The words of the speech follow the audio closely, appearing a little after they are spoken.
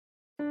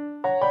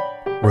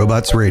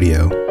Robots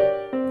Radio.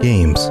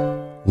 Games,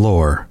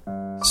 lore,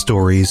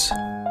 stories,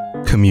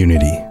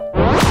 community.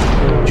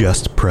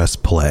 Just press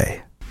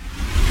play.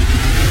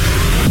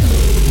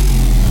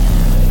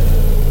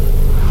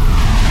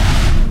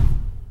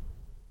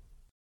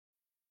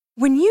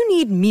 When you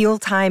need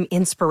mealtime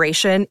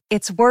inspiration,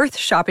 it's worth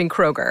shopping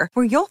Kroger,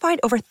 where you'll find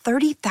over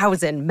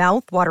 30,000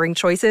 mouth-watering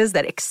choices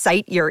that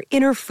excite your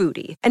inner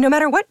foodie. And no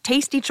matter what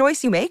tasty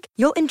choice you make,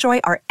 you'll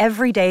enjoy our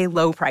everyday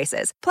low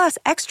prices, plus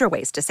extra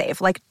ways to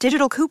save, like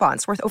digital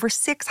coupons worth over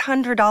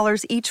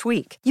 $600 each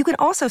week. You can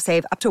also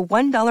save up to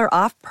 $1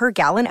 off per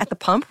gallon at the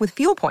pump with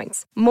fuel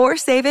points. More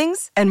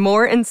savings and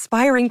more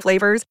inspiring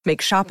flavors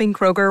make shopping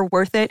Kroger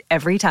worth it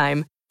every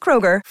time.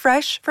 Kroger,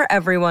 fresh for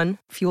everyone.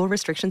 Fuel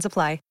restrictions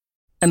apply.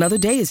 Another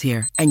day is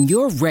here, and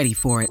you're ready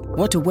for it.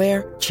 What to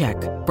wear? Check.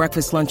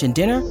 Breakfast, lunch, and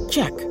dinner?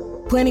 Check.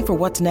 Planning for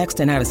what's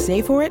next and how to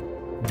save for it?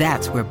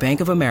 That's where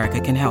Bank of America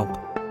can help.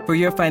 For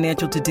your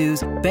financial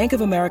to-dos, Bank of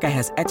America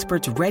has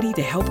experts ready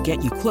to help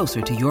get you closer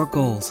to your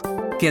goals.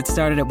 Get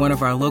started at one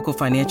of our local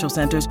financial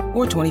centers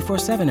or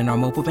 24/7 in our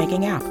mobile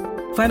banking app.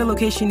 Find a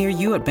location near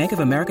you at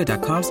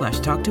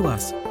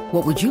bankofamerica.com/talktous.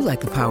 What would you like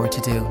the power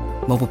to do?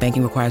 Mobile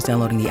banking requires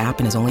downloading the app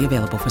and is only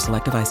available for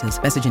select devices.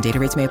 Message and data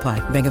rates may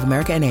apply. Bank of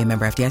America N.A.,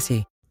 member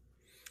FDIC.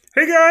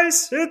 Hey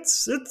guys,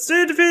 it's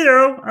Dave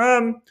DeVito.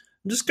 I'm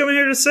just coming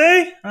here to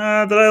say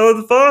that I love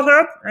the Fallout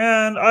Hub,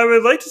 and I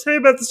would like to tell you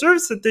about the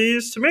service that they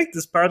use to make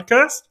this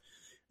podcast.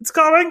 It's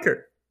called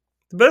Anchor.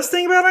 The best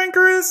thing about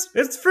Anchor is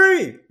it's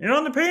free. You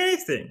don't have to pay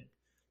anything.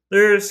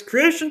 There's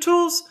creation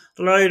tools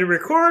that allow you to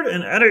record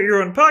and edit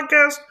your own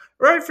podcast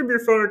right from your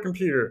phone or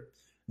computer.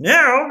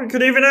 Now, you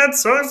can even add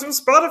songs from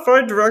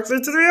Spotify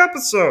directly to the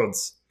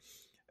episodes.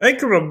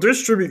 Anchor will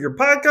distribute your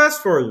podcast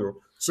for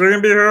you, so you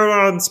can be heard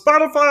on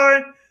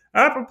Spotify,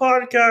 Apple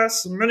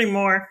Podcasts, and many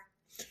more.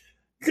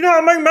 You can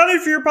now make money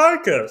for your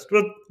podcast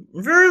with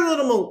very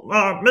little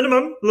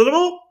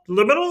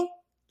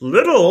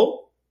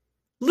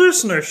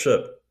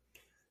listenership.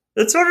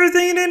 It's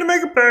everything you need to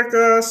make a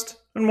podcast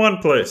in one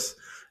place.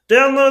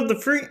 Download the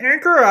free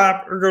Anchor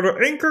app or go to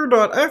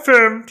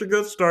anchor.fm to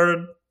get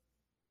started.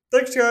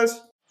 Thanks, guys.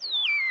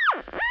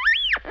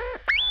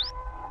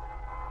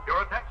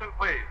 Your attention,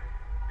 please.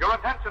 Your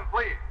attention,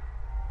 please.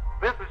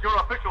 This is your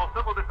official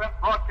civil defense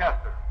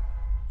broadcaster.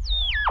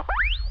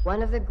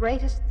 One of the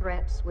greatest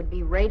threats would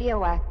be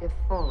radioactive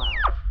fallout.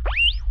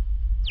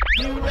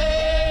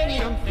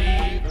 Uranium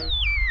fever.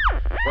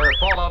 Where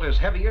fallout is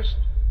heaviest,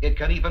 it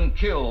can even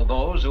kill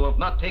those who have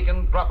not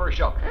taken proper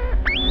shelter.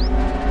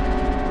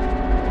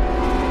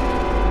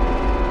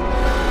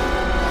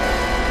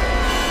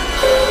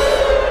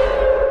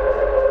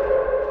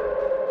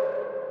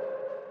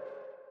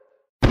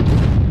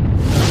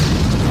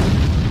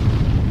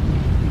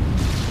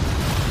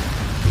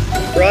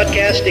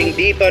 Broadcasting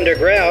deep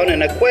underground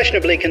in a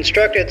questionably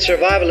constructed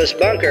survivalist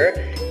bunker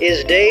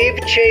is Dave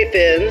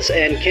Chaffins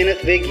and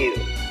Kenneth Vigue.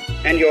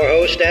 And your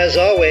host, as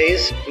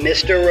always,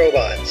 Mr.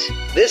 Robots.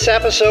 This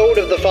episode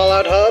of the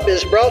Fallout Hub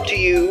is brought to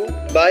you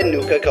by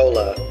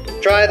Nuka-Cola.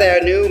 Try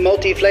their new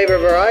multi-flavor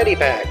variety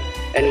pack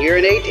and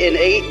urinate in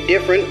 8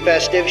 different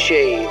festive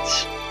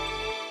shades.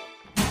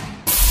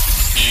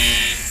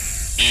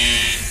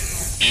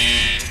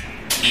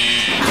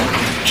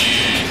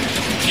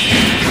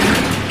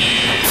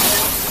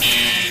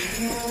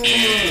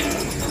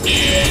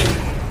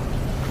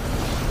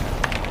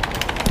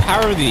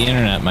 Power of the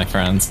internet, my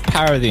friends.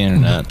 Power of the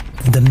internet.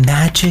 The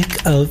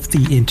magic of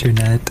the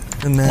internet.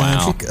 The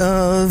magic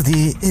of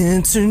the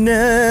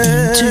internet.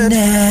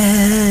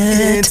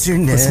 Internet.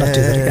 Let's not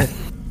do that again.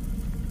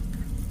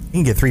 You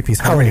can get 3-piece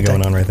harmony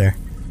going on right there.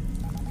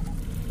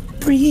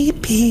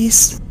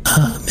 3-piece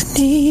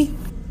harmony.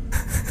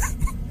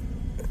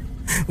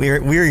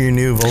 We're your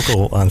new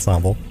vocal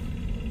ensemble.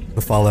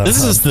 The Fallout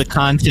This Hub is the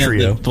content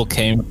trio. that people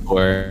came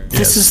for.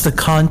 This is the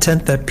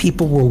content that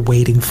people were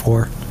waiting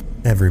for.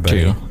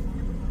 Everybody. True.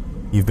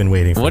 You've been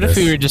waiting for What this. if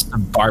we were just a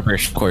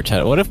barbershop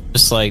quartet? What if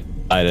just like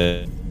I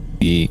to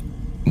be?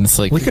 It's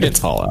like We could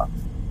it's Fallout.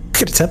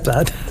 Could attempt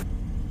that.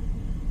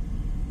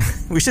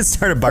 We should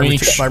start a I mean,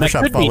 barbershop that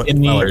could be Fallout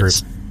in the group.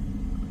 years.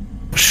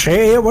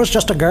 She was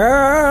just a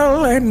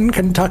girl in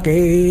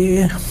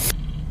Kentucky.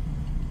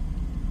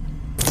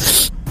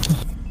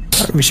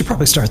 We should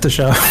probably start the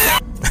show. I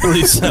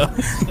believe so.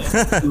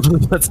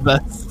 That's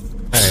best.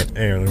 All right,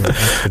 hang on, I'm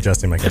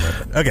adjusting my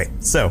camera. Okay,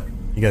 so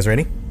you guys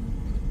ready?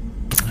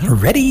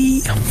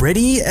 Ready?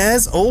 Ready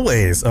as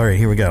always. All right,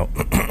 here we go.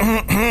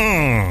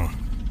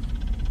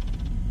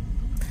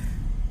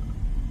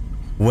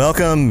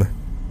 Welcome,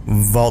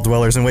 Vault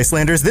Dwellers and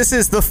Wastelanders. This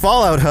is the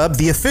Fallout Hub,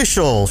 the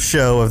official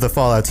show of the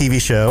Fallout TV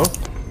show,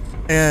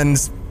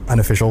 and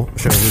unofficial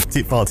show of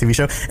the Fallout TV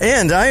show.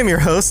 And I am your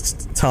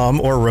host,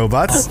 Tom or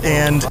Robots.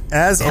 And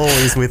as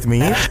always with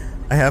me,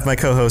 I have my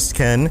co-host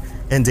Ken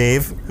and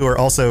Dave, who are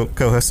also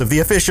co-hosts of the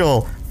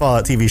official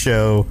Fallout TV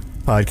show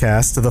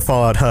podcast, the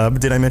Fallout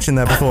Hub. Did I mention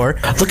that before?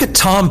 Look at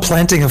Tom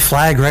planting a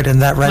flag right in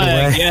that right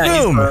away.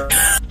 Yeah, Boom!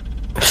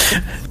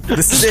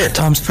 This is it.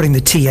 Tom's putting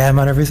the TM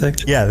on everything.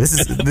 Yeah, this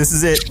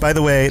is it. By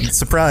the way,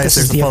 surprise! This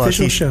there's is the the Fallout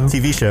official show.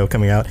 TV show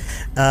coming out.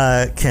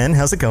 Ken,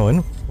 how's it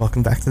going?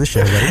 Welcome back to the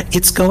show, buddy.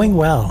 It's going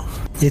well.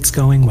 It's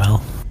going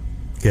well.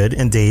 Good.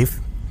 And Dave,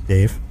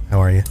 how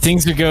are you?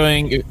 Things are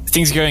going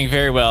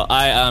very well.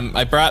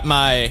 I brought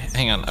my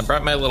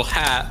little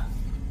hat.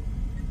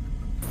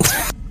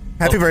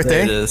 Happy birthday!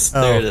 There it is.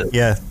 There it is.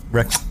 Yeah,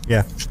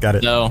 yeah, got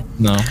it. No,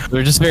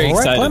 we're just very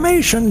excited.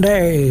 Reclamation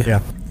Day.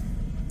 Yeah.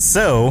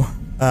 So,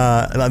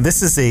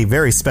 this is a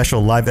very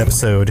special live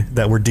episode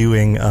that we're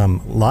doing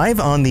live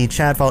on the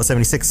Chad Fallout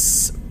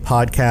 76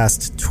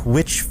 podcast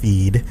Twitch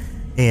feed,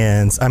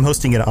 and I'm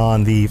hosting it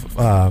on the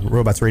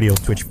Robots Radio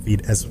Twitch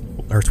feed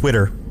or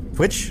Twitter,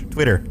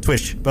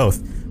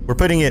 both. We're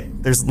putting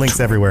it. There's links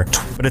everywhere,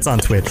 but it's on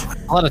Twitch.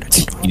 A lot of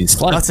T's.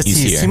 Lots of T's.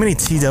 Here. Too many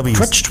TWs.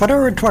 Twitch,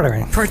 Twitter, and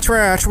Twittering.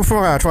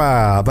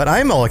 But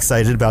I'm all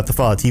excited about the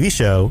Fallout TV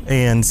show,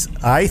 and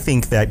I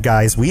think that,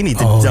 guys, we need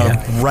to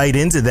dump right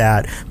into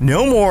that.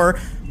 No more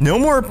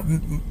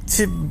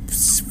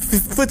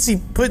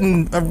footsie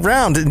putting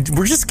around.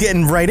 We're just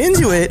getting right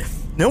into it.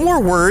 No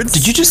more words.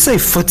 Did you just say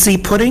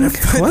footsie pudding?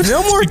 What?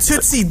 No more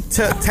tootsie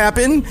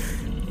tapping.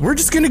 We're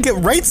just gonna get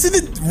right to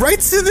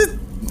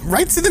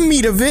the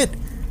meat of it.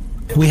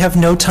 We have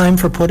no time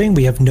for pudding.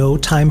 We have no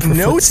time for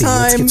footsie.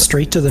 Let's get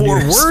straight to the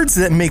news. For words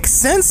that make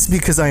sense,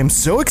 because I am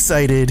so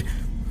excited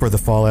for the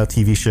Fallout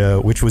TV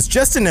show, which was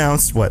just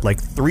announced,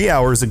 3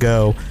 hours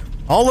ago,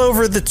 all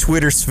over the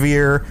Twitter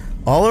sphere,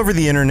 all over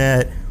the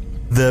internet.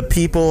 The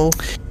people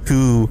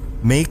who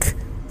make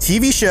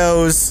TV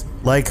shows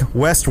like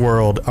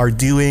Westworld are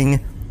doing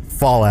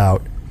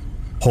Fallout.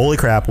 Holy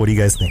crap, what do you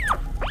guys think?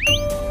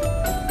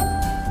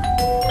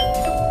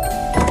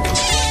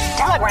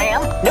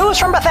 Telegram, news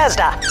from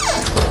Bethesda.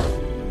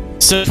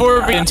 So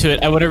before we get into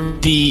it, I want to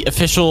read the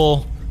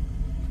official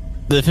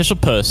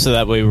post, so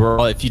that way we're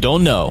all, if you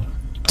don't know,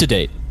 up to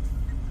date.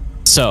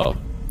 So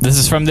this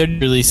is from their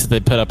release that they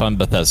put up on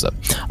Bethesda.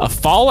 A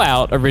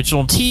Fallout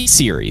original TV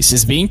series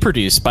is being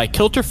produced by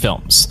Kilter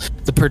Films,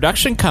 the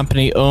production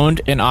company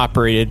owned and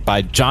operated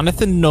by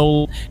Jonathan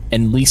Nolan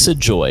and Lisa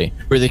Joy,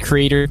 who are the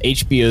creator of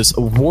HBO's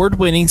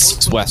award-winning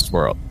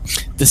Westworld.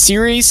 The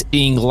series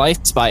being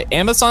licensed by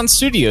Amazon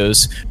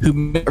Studios, who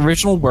made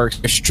original works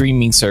for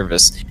streaming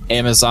service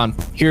Amazon.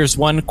 Here's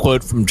one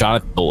quote from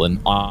Jonathan Nolan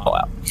on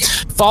Fallout.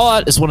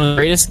 Fallout is one of the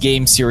greatest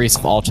game series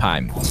of all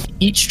time.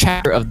 Each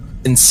chapter of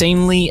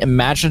insanely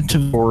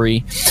imaginative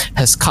story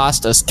has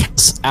cost us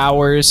countless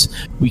hours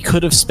we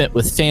could have spent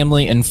with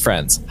family and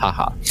friends.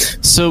 Haha.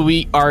 So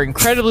we are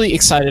incredibly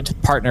excited to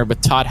partner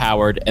with Todd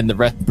Howard and the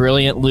rest of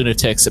brilliant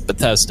lunatics at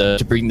Bethesda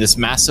to bring this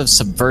massive,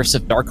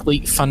 subversive,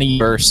 darkly funny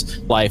verse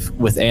life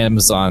with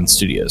Amazon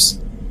Studios.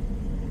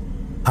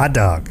 Hot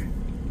dog.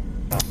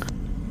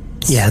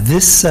 Yeah,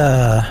 this,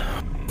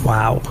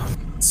 wow.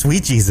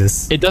 Sweet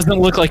Jesus. It doesn't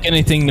look like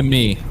anything to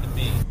me.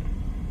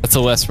 That's a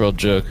Westworld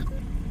joke.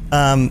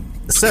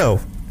 So,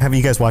 have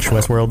you guys watched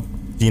Westworld?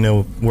 Do you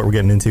know what we're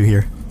getting into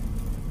here?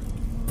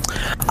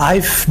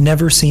 I've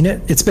never seen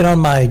it. It's been on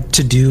my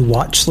to-do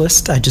watch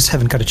list. I just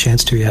haven't got a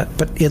chance to yet.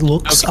 But it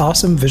looks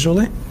awesome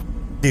visually.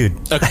 Dude.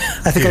 Okay.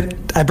 I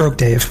think I broke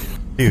Dave.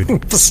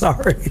 Dude.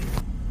 Sorry.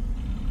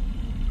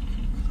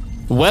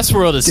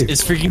 Westworld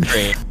is freaking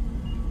great.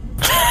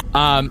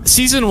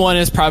 Season 1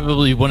 is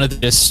probably one of the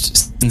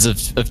best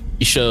seasons of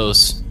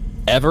shows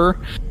ever.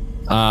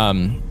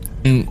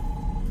 And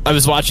I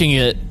was watching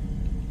it,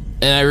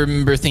 and I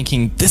remember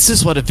thinking, this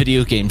is what a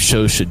video game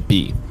show should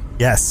be.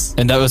 Yes.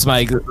 And that was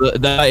my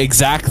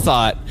exact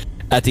thought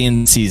at the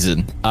end of the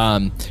season.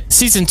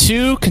 Season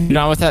 2 continued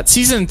on with that.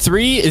 Season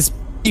 3 is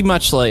pretty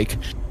much like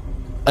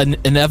an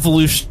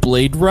evolution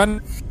Blade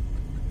Runner.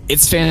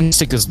 It's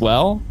fantastic as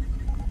well.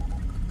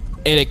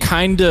 And it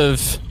kind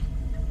of...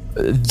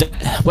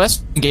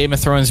 Western Game of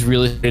Thrones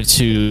really started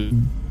to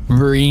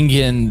bring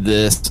in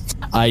this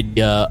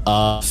idea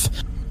of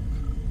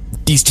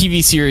these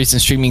TV series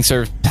and streaming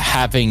services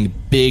having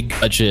big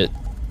budget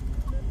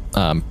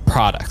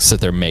products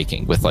that they're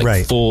making with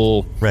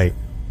full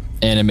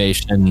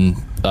animation,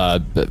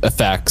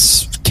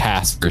 effects,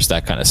 casters,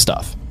 that kind of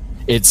stuff.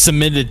 It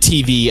cemented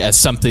TV as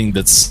something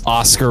that's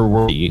Oscar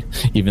worthy,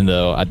 even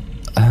though I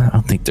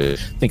don't think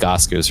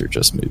Oscars are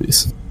just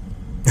movies.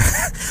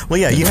 Well,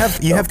 yeah, you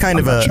have kind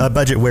of a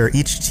budget where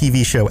each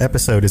TV show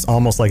episode is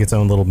almost like its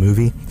own little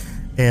movie.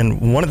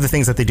 And one of the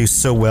things that they do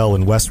so well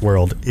in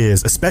Westworld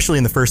is, especially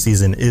in the first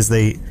season, is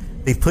they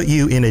put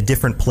you in a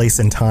different place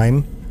and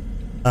time,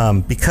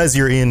 because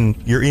you're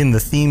in the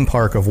theme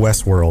park of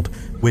Westworld,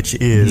 which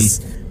is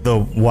the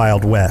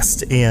Wild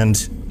West. And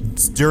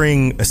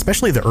during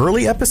especially the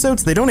early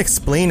episodes, they don't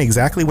explain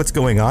exactly what's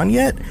going on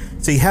yet,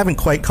 so you haven't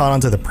quite caught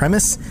on to the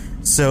premise.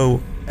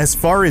 So as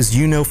far as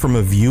you know from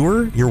a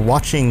viewer, you're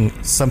watching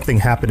something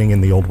happening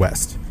in the Old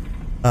West.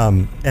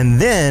 And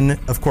then,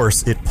 of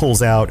course, it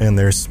pulls out and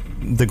there's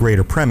the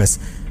greater premise.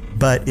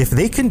 But if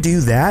they can do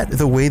that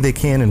the way they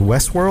can in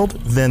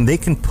Westworld, then they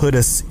can put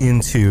us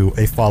into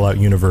a Fallout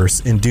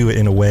universe and do it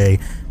in a way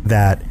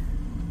that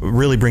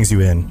really brings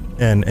you in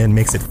and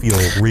makes it feel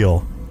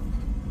real.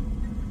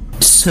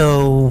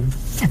 So,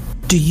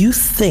 do you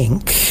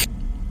think...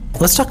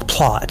 Let's talk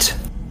plot.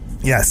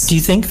 Yes. Do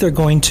you think they're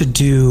going to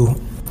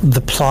do the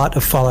plot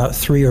of Fallout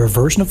 3 or a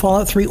version of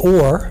Fallout 3,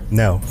 or...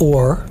 No.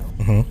 Or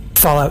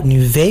Fallout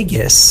New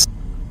Vegas?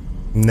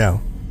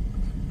 No.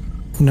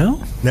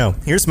 No? No.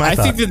 Here's my thought.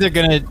 I think that they're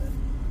going to...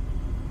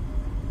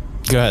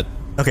 Go ahead.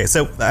 Okay,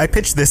 so I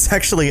pitched this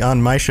actually on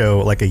my show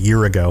like a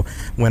year ago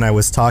when I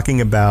was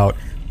talking about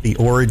the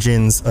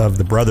origins of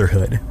the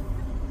Brotherhood.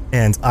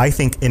 And I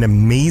think an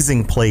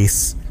amazing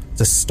place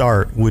to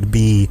start would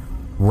be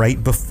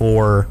right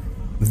before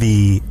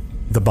the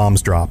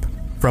bombs drop,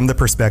 from the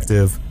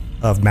perspective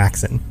of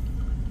Maxon.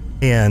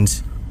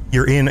 And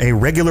you're in a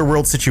regular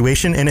world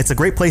situation, and it's a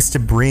great place to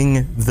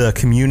bring the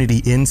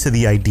community into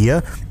the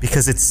idea,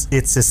 because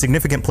it's a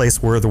significant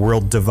place where the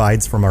world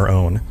divides from our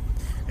own.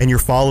 And you're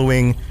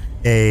following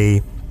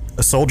a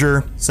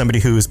soldier, somebody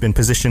who's been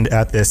positioned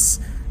at this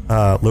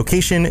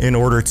location in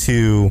order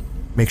to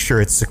make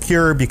sure it's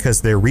secure,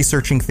 because they're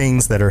researching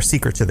things that are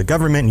secret to the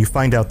government. And you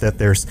find out that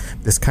there's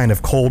this kind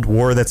of Cold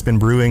War that's been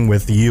brewing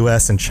with the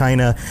US and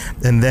China.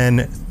 And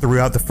then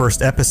throughout the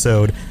first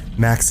episode,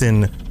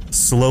 Maxon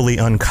slowly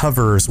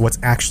uncovers what's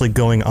actually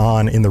going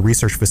on in the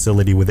research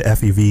facility with the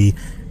FEV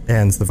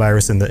and the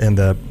virus and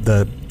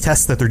the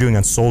tests that they're doing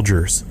on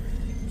soldiers.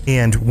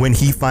 And when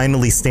he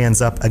finally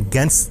stands up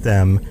against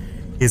them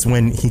is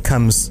when he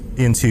comes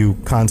into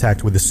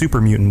contact with the super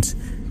mutant,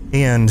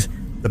 and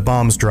the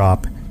bombs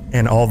drop,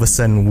 and all of a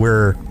sudden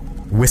we're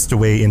whisked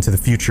away into the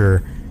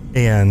future,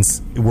 and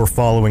we're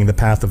following the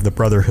path of the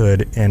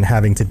Brotherhood and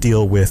having to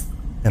deal with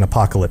an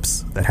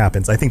apocalypse that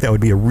happens. I think that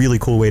would be a really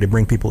cool way to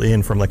bring people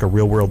in from like a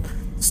real world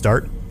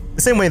start.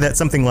 The same way that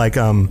something like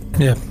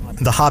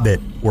The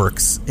Hobbit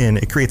works, and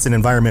it creates an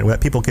environment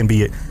that people can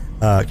be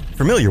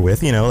familiar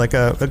with, like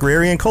a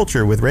agrarian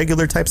culture with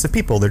regular types of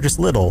people. They're just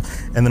little,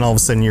 and then all of a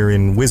sudden you're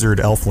in wizard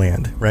elf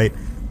land, right?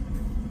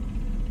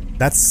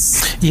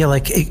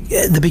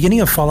 The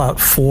beginning of Fallout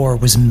 4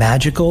 was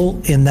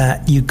magical in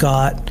that you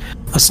got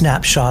a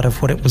snapshot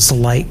of what it was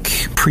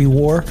like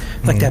pre-war,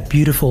 like that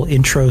beautiful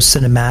intro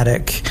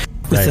cinematic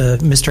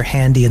with Mr.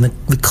 Handy and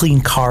the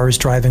clean cars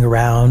driving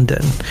around,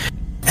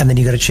 and then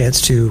you got a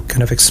chance to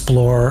kind of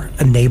explore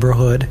a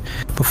neighborhood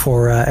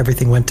before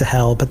everything went to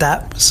hell. But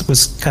that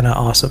was kind of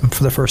awesome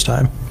for the first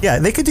time. Yeah,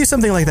 they could do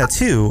something like that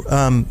too.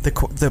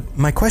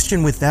 My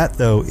question with that,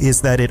 though,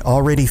 is that it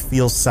already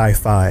feels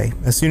sci-fi.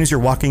 As soon as you're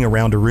walking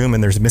around a room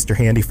and there's Mr.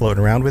 Handy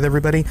floating around with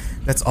everybody,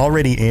 that's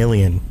already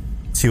alien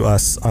to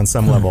us on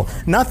some level.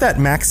 Not that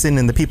Maxon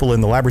and the people in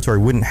the laboratory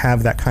wouldn't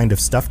have that kind of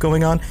stuff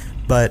going on,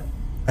 but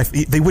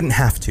they wouldn't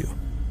have to.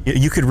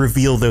 You could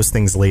reveal those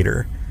things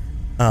later.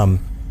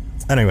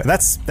 Anyway,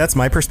 that's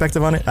my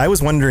perspective on it. I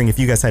was wondering if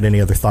you guys had any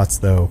other thoughts,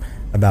 though,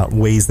 about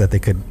ways that they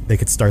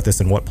could start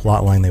this and what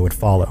plot line they would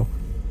follow.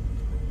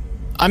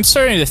 I'm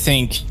starting to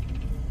think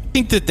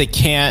that they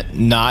can't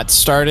not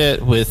start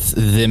it with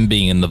them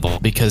being in the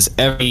vault, because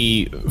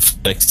every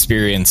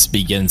experience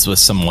begins with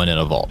someone in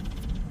a vault.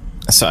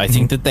 So I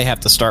think that they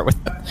have to start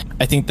with that.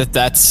 I think that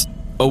that's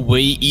a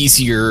way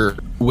easier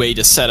way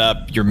to set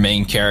up your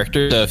main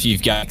character. So if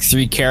you've got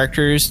 3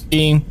 characters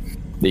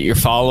that you're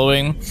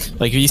following,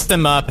 like if you set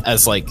them up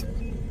as like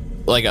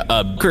a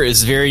bunker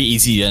is very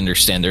easy to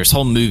understand. There's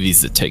whole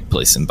movies that take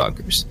place in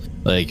bunkers,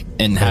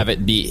 and have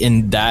it be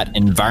in that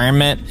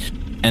environment.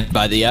 And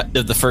by the end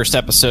of the first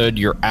episode,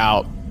 you're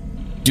out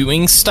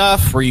doing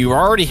stuff where you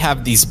already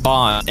have these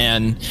bonds,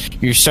 and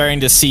you're starting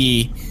to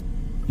see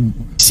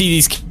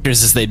these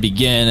characters as they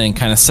begin and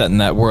kind of set in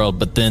that world.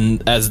 But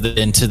then as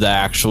into the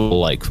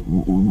actual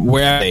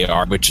where they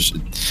are, which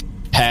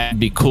would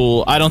be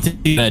cool. I don't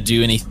think they're going to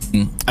do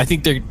anything. I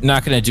think they're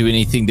not going to do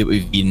anything that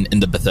we've seen in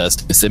the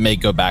Bethesda. They may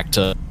go back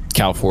to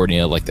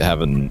California like they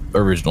have in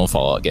original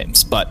Fallout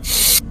games. But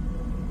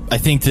I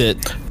think that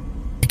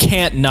you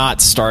can't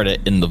not start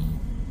it in the...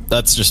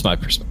 That's just my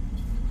perspective.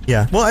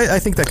 Yeah, well, I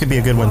think that could be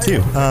a good one, too.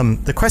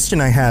 The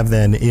question I have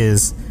then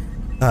is...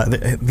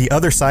 the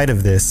other side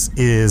of this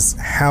is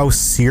how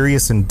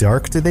serious and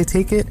dark do they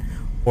take it,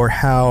 or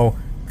how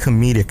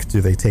comedic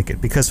do they take it?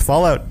 Because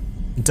Fallout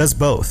does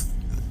both.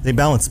 They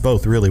balance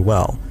both really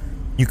well.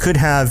 You could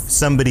have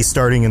somebody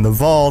starting in the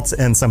vault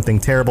and something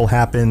terrible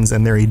happens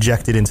and they're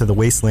ejected into the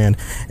wasteland,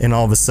 and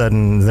all of a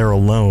sudden they're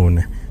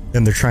alone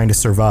and they're trying to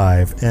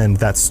survive. And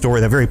that story,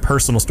 that very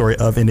personal story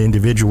of an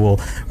individual,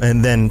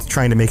 and then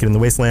trying to make it in the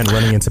wasteland,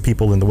 running into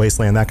people in the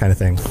wasteland, that kind of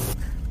thing.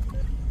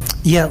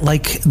 Yeah,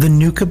 like the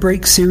Nuka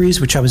Break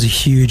series, which I was a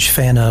huge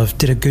fan of,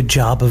 did a good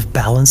job of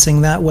balancing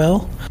that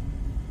well.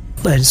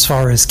 As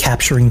far as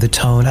capturing the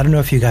tone. I don't know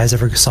if you guys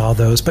ever saw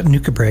those, but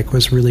Nuka Break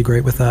was really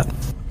great with that.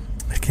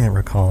 I can't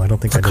recall. I don't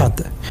think I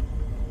did.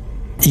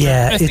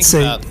 Yeah, it's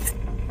a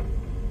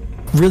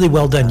really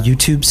well done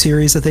YouTube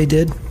series that they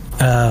did.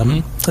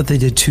 That they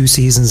did 2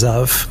 seasons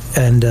of.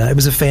 And it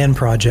was a fan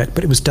project,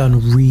 but it was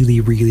done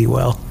really, really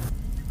well.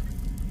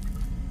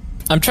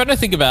 I'm trying to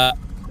think about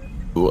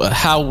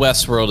how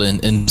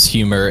Westworld in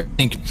humor. I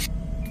think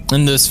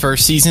in those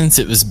first seasons,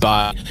 it was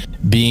by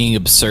being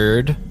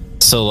absurd.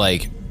 So,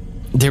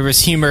 there was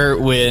humor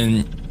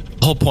when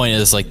the whole point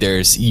is like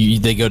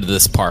they go to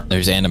this park.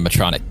 There's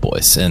animatronic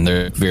boys, and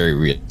they're very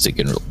realistic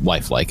and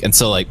lifelike. And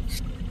so like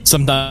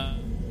sometimes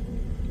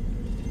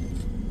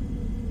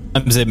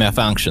they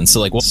malfunction.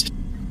 So like,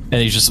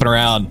 and he's just running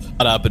around,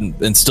 cut up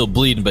and still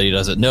bleeding, but he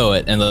doesn't know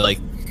it. And like,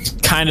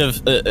 kind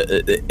of,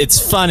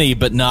 it's funny,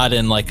 but not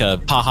in like a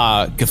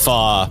haha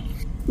guffaw.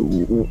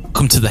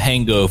 Come to the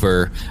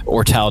Hangover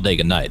or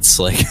Talladega Nights.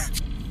 Like,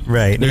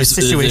 right. There's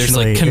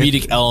like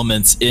comedic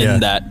elements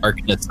in that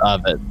darkness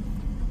of it.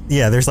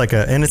 Yeah, there's like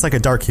it's like a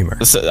dark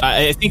humor. So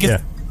I think,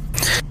 and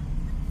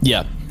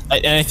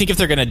I think if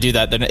they're gonna do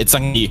that, then it's not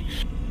gonna be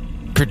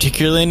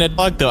particularly in a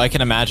dog. Though I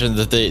can imagine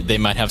that they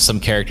might have some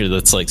character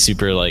that's like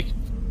super like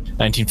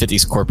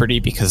 1950s corporate-y,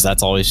 because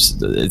that's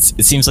always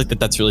it seems like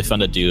that's really fun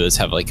to do, is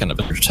have like kind of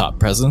a top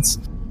presence.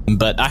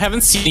 But I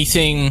haven't seen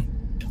anything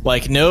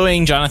like,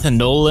 knowing Jonathan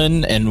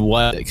Nolan and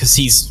what, because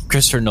he's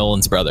Christopher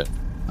Nolan's brother,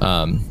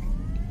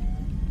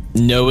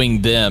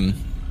 knowing them,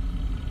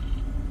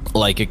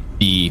 like it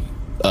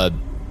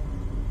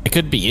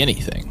could be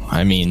anything.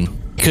 I mean,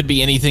 it could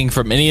be anything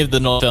from any of the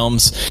Nolan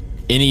films,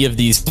 any of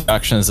these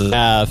productions that they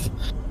have.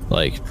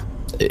 Like,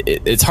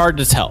 it's hard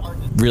to tell,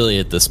 really,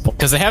 at this point,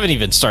 because they haven't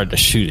even started to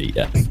shoot it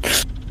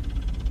yet.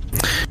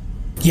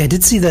 Yeah, I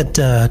did see that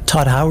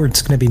Todd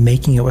Howard's going to be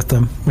making it with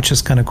them, which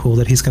is kind of cool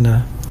that he's going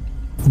to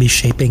be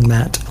shaping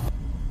that.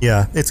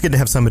 Yeah, it's good to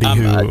have somebody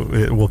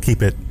who will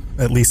keep it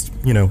at least,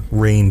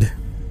 reined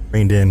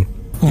in,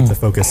 keep the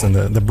focus and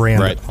the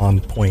brand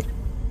on point.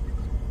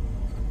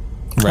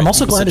 Right. I'm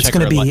also glad it's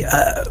going to be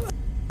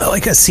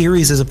like a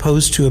series as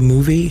opposed to a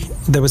movie.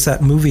 There was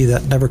that movie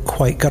that never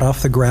quite got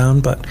off the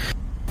ground, but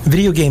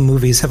video game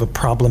movies have a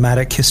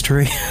problematic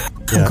history.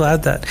 I'm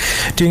glad that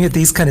doing it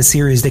these kind of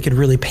series, they could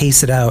really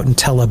pace it out and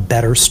tell a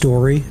better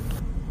story.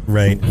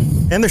 Right.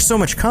 And there's so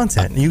much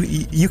content.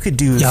 You could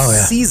do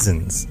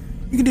seasons.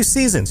 You can do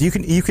seasons.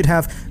 You could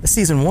have a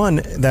season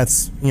 1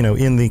 that's,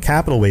 in the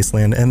capital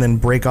wasteland, and then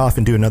break off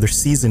and do another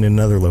season in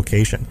another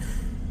location.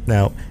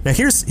 Now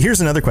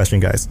here's another question,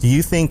 guys. Do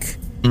you think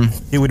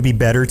it would be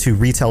better to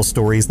retell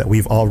stories that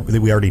we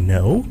already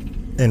know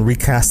and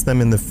recast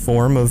them in the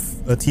form of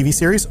a TV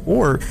series,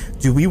 or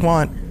do we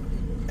want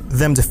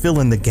them to fill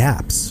in the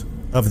gaps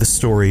of the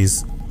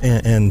stories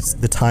and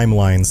the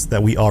timelines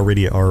that we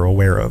already are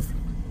aware of?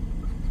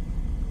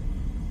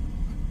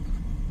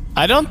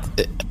 I don't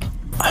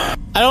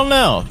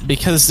know,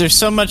 because there's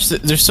so much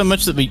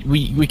that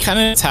we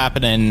kind of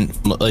happen in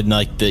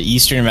like the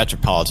eastern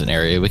metropolitan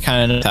area. We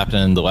kind of happen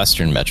in the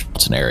western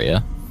metropolitan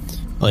area.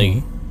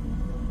 Like,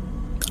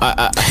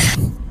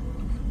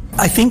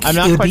 I think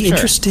it would be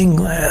interesting,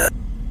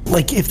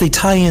 like if they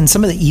tie in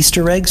some of the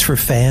Easter eggs for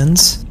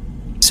fans.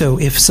 So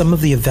if some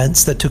of the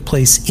events that took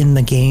place in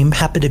the game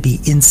happen to be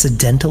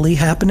incidentally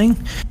happening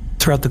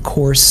throughout the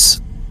course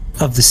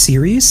of the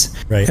series,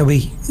 right? And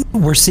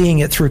we're seeing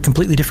it through a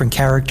completely different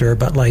character,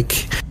 but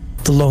like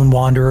the lone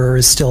wanderer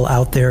is still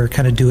out there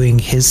kind of doing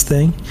his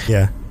thing.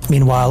 Yeah.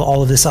 Meanwhile,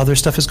 all of this other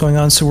stuff is going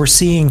on. So we're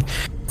seeing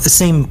the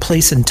same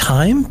place and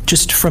time,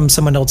 just from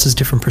someone else's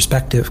different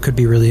perspective. Could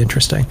be really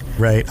interesting.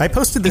 Right. I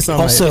posted this on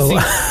my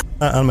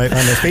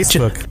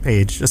Facebook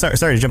page.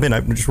 Sorry to jump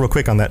in. Just real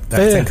quick on that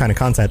same kind of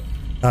concept.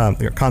 I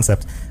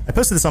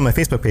posted this on my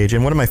Facebook page,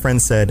 and one of my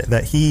friends said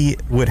that he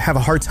would have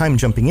a hard time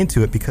jumping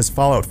into it because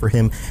Fallout for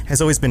him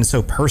has always been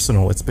so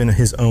personal. It's been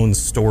his own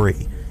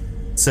story.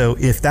 So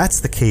if that's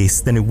the case,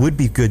 then it would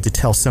be good to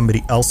tell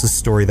somebody else's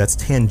story that's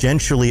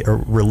tangentially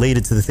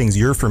related to the things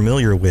you're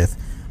familiar with,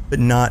 but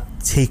not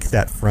take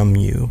that from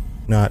you,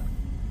 not,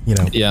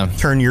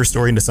 turn your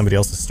story into somebody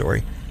else's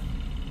story.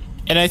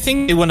 And I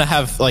think they want to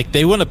have, like,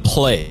 they want to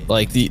play.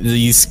 Like,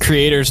 these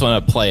creators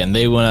want to play, and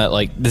they want to,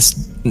 like,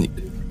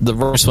 the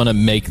writers want to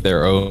make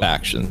their own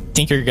action. I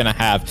think you're going to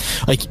have,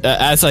 like,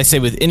 as I say,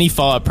 with any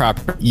Fallout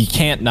property, you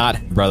can't not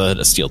have Brotherhood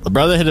of Steel. The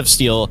Brotherhood of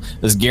Steel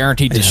is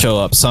guaranteed to show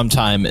up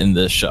sometime in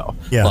this show.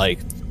 Yeah. Like,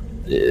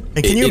 and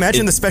can you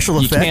imagine the special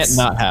effects? You can't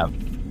not have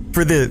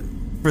for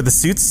the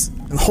suits.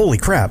 Holy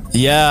crap!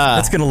 Yeah,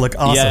 that's going to look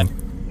awesome.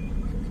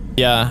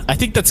 Yeah, I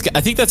think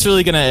that's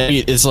really gonna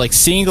is like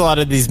seeing a lot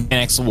of these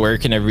mechanics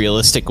work in a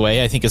realistic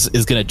way. I think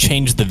is gonna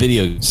change the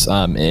videos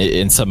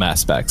in some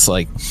aspects,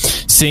 like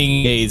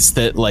seeing ways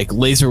that like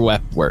laser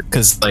weapon work,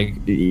 because like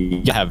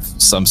you have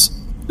some,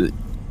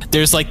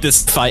 there's like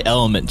this fight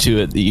element to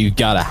it that you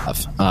gotta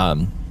have,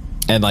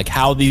 and like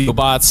how these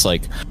robots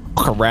like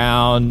walk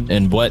around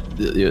and what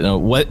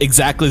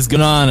exactly is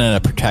going on in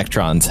a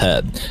Protectron's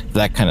head,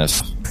 that kind of.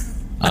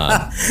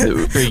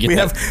 We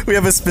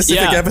have a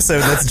specific episode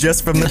that's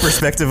just from the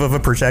perspective of a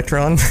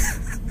Protectron.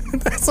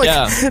 That's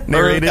like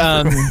narrated.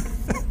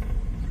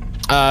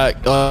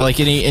 Like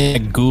any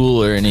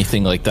ghoul or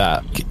anything like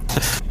that.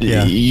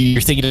 Yeah. You're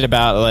thinking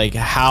about like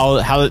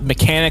how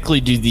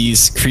mechanically do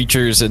these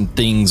creatures and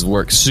things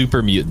work?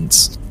 Super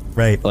mutants.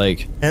 Right.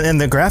 Like,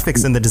 and the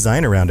graphics and the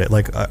design around it.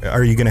 Like,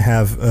 are you going to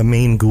have a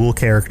main ghoul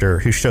character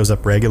who shows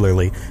up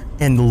regularly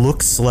and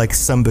looks like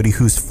somebody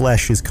whose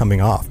flesh is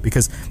coming off?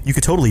 Because you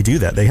could totally do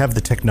that. They have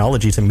the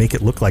technology to make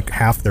it look like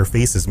half their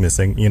face is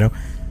missing,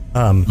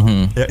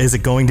 Is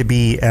it going to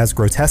be as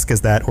grotesque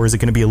as that, or is it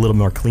going to be a little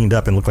more cleaned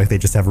up and look like they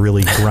just have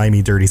really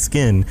grimy, dirty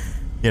skin?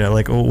 You know,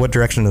 like, what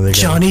direction are they going?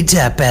 Johnny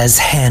Depp as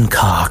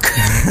Hancock.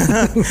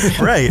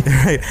 Right.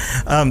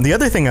 The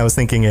other thing I was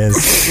thinking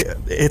is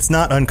it's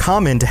not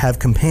uncommon to have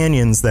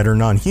companions that are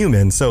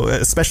non-human. So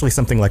especially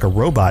something like a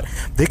robot,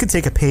 they could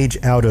take a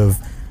page out of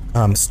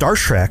Star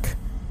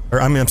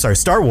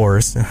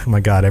Wars. Oh my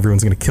God,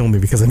 everyone's going to kill me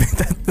because I made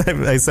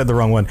that. I said the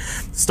wrong one.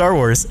 Star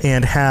Wars,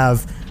 and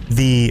have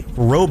the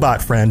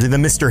robot friend, the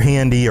Mr.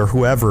 Handy or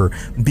whoever,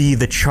 be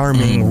the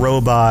charming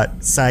robot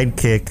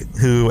sidekick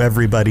who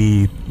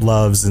everybody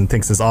loves and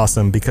thinks is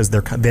awesome because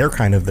they're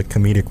kind of the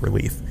comedic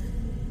relief.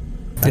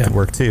 That could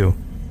work too.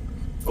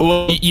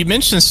 Well, you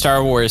mentioned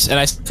Star Wars, and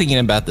I was thinking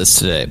about this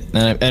today,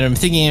 and I'm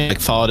thinking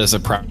like Fallout as a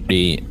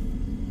property,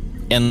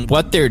 and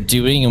what they're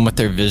doing and what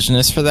their vision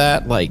is for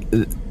that. Like,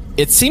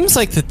 it seems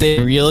like that they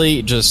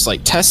really just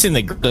like testing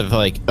the grid of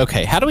like,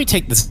 okay, how do we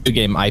take this video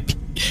game IP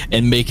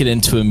and make it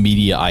into a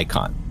media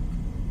icon?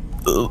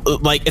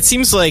 Like, it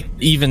seems like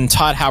even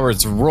Todd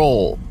Howard's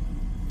role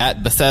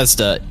at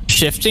Bethesda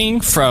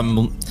shifting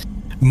from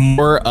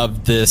more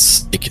of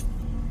this like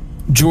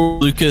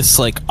George Lucas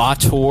like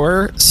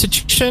auteur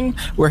situation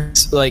where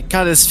he's like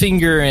got his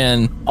finger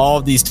in all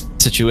of these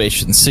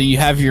situations. So you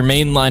have your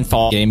mainline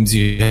Fallout games,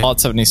 you have Fallout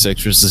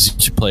 76, which is a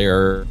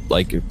multiplayer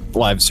like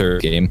live server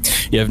game.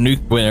 You have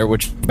Nuke Winter,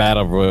 which is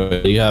Battle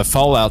Royale. You have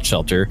Fallout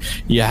Shelter.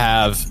 You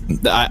have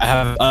I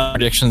have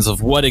predictions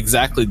of what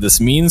exactly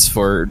this means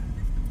for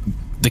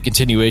the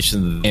continuation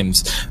of the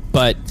games.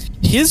 But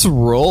his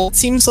role, it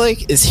seems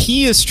like, is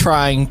he is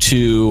trying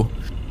to.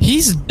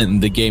 He's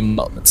in the game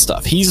development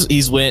stuff.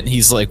 He's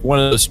like one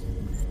of those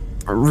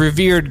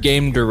revered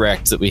game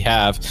directs that we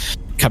have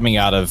coming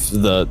out of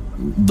the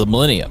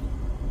millennium.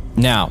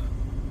 Now,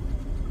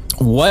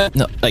 how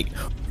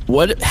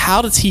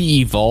does he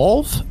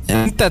evolve?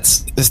 I think that's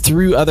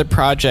through other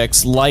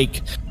projects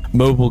like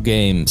mobile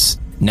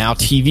games, now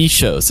TV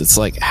shows. It's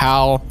like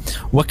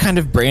what kind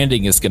of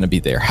branding is going to be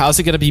there? How's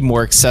it going to be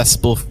more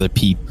accessible for the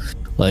people?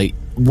 Like,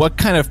 what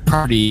kind of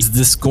property is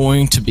this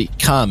going to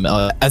become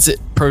as it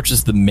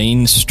approaches the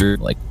mainstream?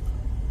 Like,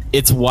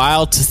 it's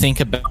wild to think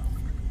about.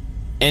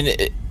 And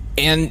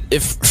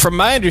if, from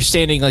my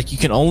understanding, like, you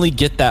can only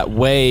get that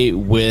way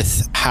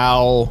with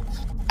how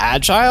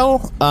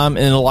agile, in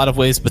a lot of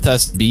ways,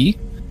 Bethesda be,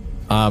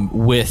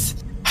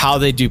 with how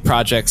they do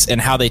projects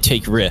and how they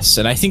take risks.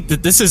 And I think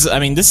that this is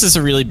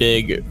a really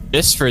big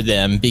risk for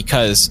them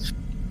because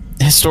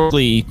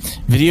historically,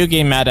 video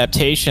game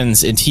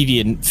adaptations in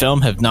TV and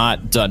film have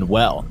not done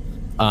well.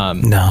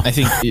 No. I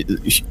think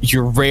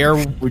your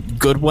rare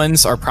good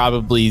ones are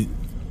probably,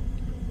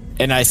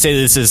 and I say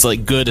this as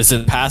like good as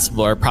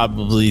impossible, are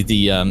probably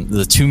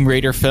the Tomb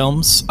Raider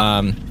films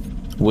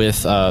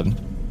with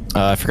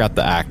I forgot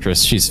the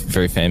actress. She's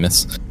very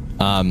famous.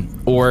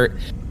 Or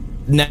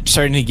now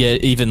starting to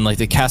get even like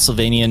the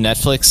Castlevania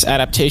Netflix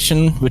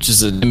adaptation, which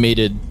is an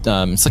animated,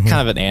 it's like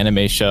kind of an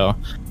anime show.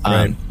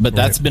 But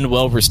that's been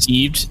well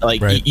received.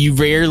 Like you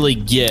rarely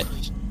get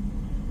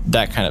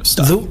that kind of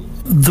stuff.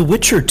 The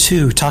Witcher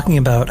 2, talking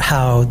about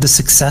how the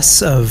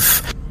success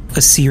of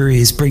a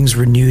series brings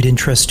renewed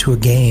interest to a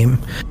game.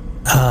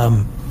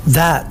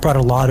 That brought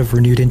a lot of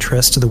renewed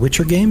interest to the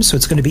Witcher game. So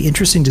it's going to be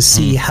interesting to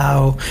see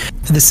how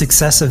the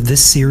success of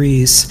this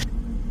series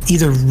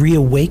either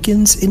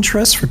reawakens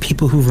interest for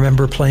people who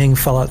remember playing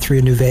Fallout 3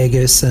 in New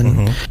Vegas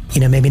and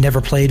maybe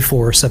never played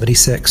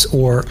 476,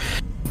 or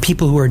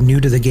people who are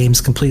new to the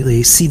games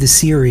completely see the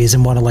series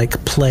and want to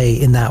like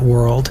play in that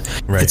world.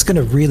 It's going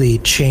to really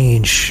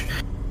change,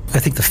 I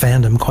think, the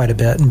fandom quite a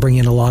bit and bring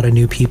in a lot of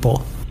new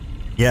people.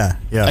 I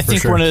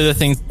think one of the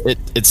things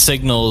it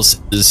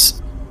signals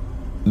is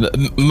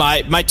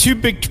my two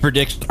big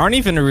predictions aren't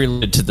even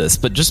related to this,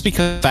 but just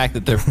because of the fact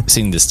that they're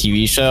seeing this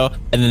TV show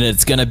and then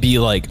it's going to be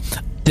like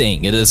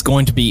thing, it is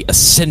going to be a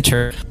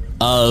center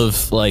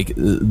of like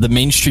the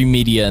mainstream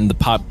media and the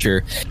pop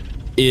culture,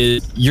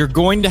 is you're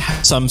going to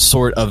have some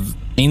sort of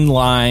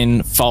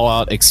inline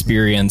Fallout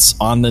experience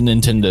on the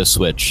Nintendo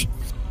Switch.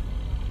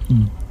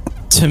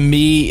 To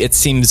me, it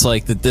seems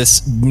like that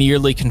this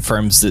nearly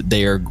confirms that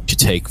they are going to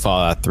take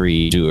Fallout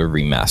 3 to a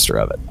remaster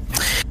of it.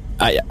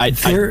 I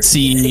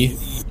see.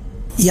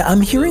 Yeah,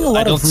 I'm hearing a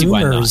lot of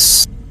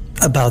rumors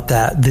about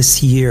that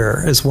this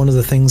year as one of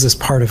the things as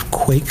part of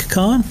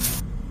QuakeCon.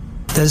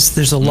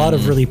 There's a lot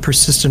of really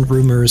persistent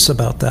rumors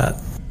about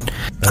that.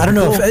 I don't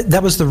know if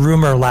that was the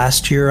rumor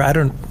last year. I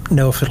don't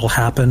know if it'll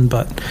happen,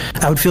 but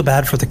I would feel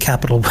bad for the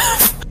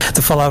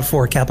Fallout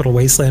 4 Capital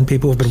Wasteland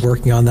people who have been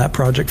working on that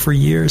project for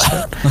years.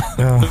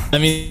 I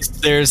mean,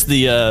 there's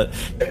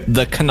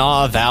the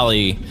Kanawha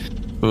Valley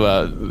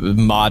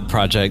mod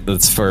project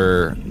that's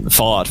for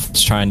Fallout,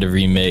 trying to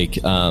remake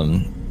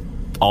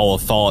all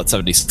of Fallout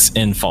 76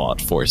 in Fallout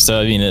 4.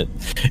 So I mean,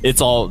 it's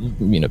all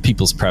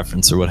people's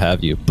preference or what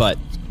have you. But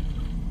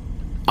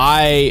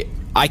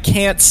I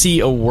can't see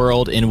a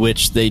world in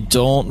which they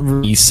don't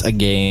release a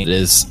game that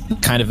is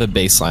kind of a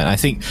baseline. I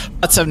think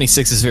Fallout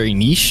 76 is very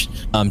niche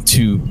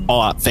to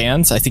Fallout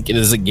fans. I think it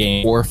is a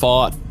game for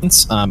Fallout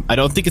fans. I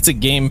don't think it's a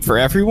game for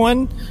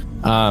everyone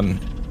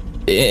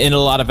in a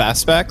lot of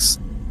aspects,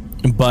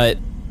 but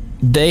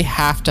they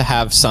have to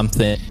have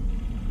something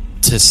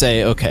to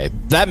say, okay,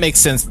 that makes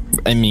sense.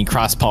 I mean,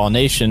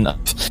 cross-pollination.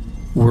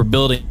 We're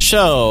building a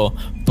show,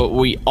 but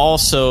we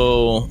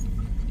also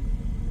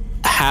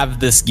have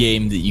this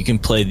game that you can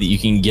play, that you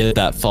can get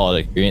that Fallout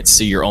experience,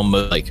 so you're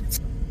almost like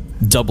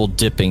double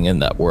dipping in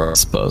that world, I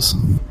suppose.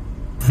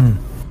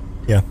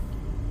 Yeah.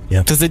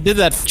 Because they did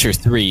that for Witcher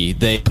 3.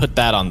 They put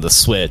that on the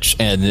Switch,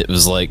 and it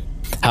was like,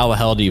 how the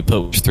hell do you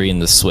put Witcher 3 in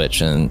the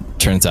Switch? And it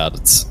turns out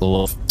it's a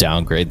little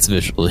downgrades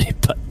visually,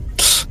 but...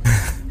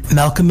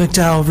 Malcolm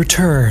McDowell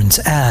returns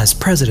as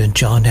President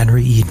John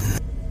Henry Eden.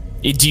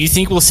 Do you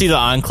think we'll see the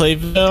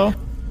Enclave, though?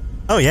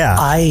 Oh yeah,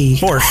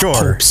 for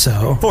sure. Hope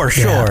so. For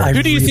sure.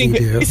 Who do you think?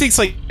 Who do you think's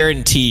like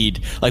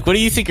guaranteed? Like, what do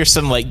you think are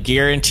some like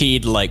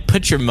guaranteed? Like,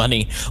 put your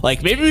money.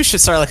 Like, maybe we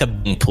should start like a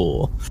betting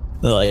pool,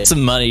 like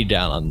some money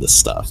down on this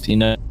stuff. You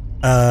know.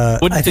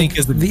 What do you think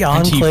is the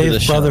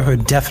Enclave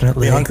Brotherhood?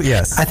 Definitely.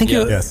 Yes. I think.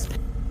 Yes.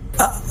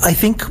 I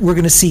think we're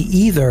going to see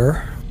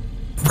either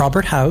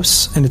Robert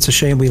House, and it's a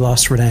shame we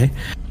lost Renee.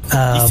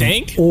 You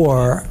think?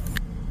 Or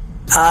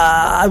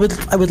I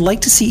would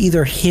like to see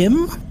either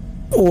him.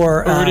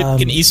 Or would it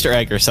be an Easter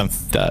egg or something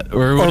like that?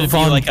 Or would it be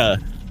like a...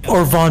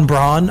 Or Von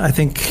Braun, I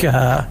think it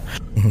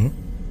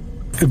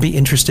would be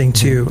interesting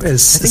too.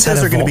 As I think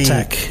those are going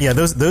to be... Yeah,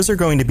 those are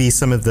going to be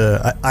some of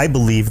the... I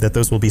believe that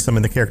those will be some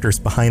of the characters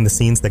behind the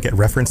scenes that get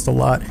referenced a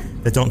lot,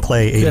 that don't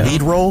play a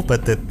lead role,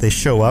 but that they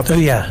show up. Oh,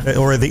 yeah.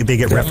 Or they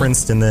get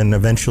referenced, and then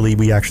eventually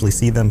we actually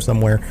see them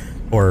somewhere.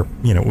 Or,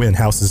 in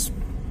House's...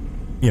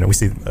 we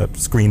see a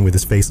screen with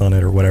his face on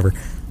it or whatever.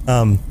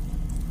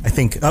 I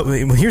think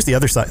here's the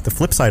other side. The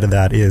flip side of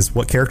that is,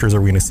 what characters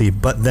are we going to see?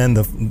 But then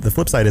the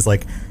flip side is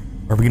like,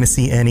 are we going to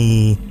see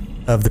any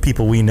of the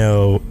people we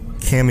know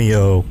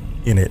cameo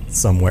in it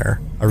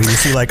somewhere? Are we going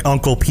to see like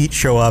Uncle Pete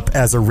show up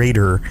as a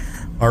raider?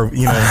 Or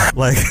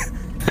like?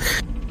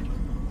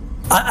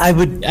 I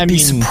would be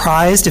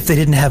surprised if they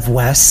didn't have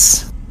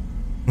Wes.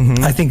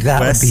 I think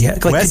that would be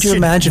it. Like, could you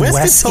imagine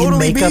Wes in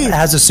makeup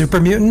as a super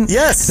mutant?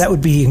 Yes, that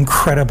would be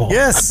incredible.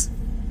 Yes,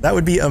 that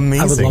would be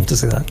amazing. I would love to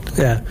see that.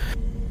 Yeah.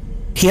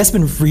 He has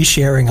been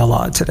resharing a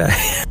lot today.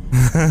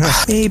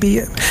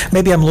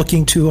 Maybe I'm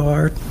looking too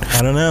hard.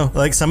 I don't know.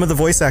 Like, some of the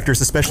voice actors,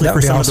 especially for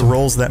some of the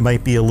roles that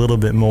might be a little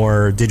bit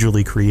more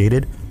digitally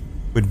created,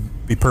 would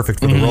be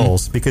perfect for the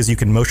roles, because you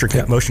can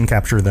motion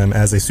capture them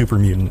as a super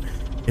mutant,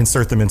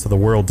 insert them into the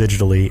world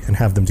digitally, and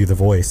have them do the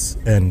voice,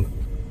 and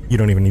you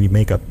don't even need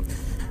makeup.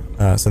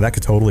 So that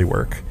could totally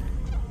work.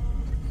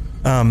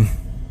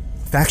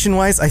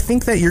 Faction-wise, I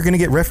think that you're going to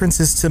get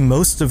references to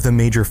most of the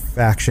major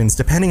factions,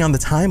 depending on the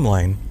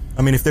timeline.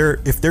 I mean, if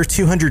they're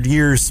 200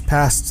 years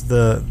past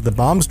the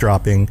bombs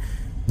dropping,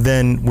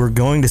 then we're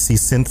going to see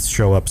synths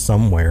show up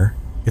somewhere.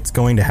 It's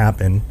going to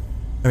happen.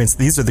 I mean,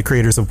 these are the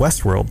creators of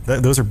Westworld.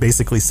 Those are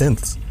basically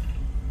synths.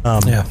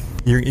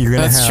 You're going to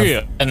have... That's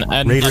true, and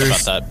I didn't know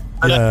about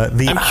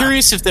that. I'm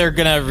curious if they're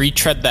going to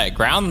retread that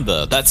ground,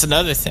 though. That's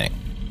another thing.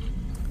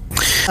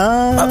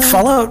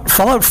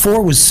 Fallout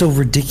 4 was so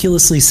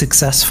ridiculously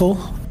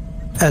successful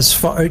as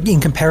far in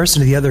comparison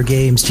to the other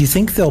games. Do you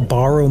think they'll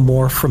borrow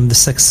more from the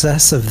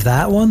success of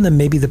that one than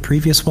maybe the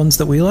previous ones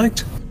that we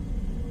liked?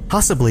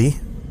 Possibly.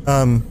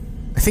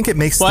 I think it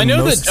makes I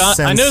know sense.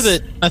 I know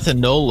that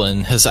Nathan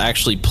Nolan has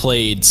actually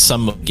played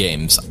some of the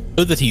games. I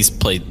know that he's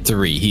played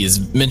 3. He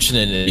has mentioned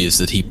in interviews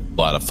that he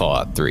bought a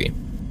Fallout 3.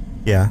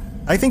 Yeah,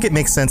 I think it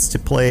makes sense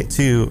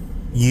to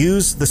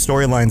use the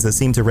storylines that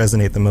seem to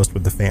resonate the most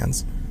with the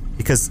fans,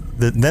 because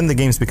then the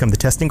games become the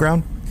testing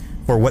ground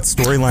for what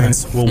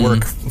storylines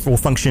will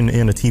function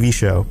in a TV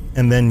show,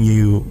 and then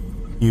you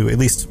at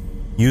least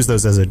use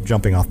those as a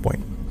jumping off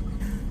point.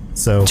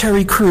 So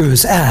Terry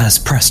Crews as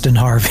Preston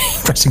Garvey.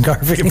 Preston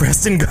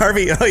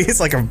Garvey. Oh, he's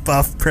like a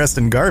buff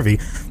Preston Garvey.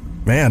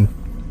 Man.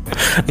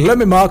 Let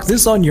me mark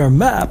this on your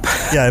map.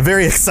 Yeah,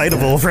 very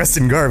excitable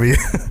Preston Garvey.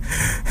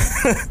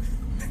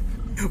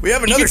 We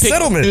have another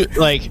settlement.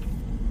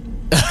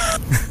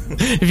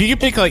 If you could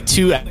pick like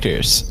 2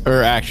 actors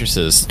or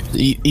actresses,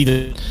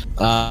 either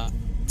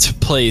to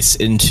place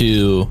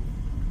into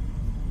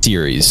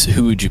series,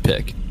 who would you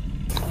pick?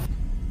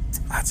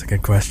 That's a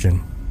good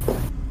question.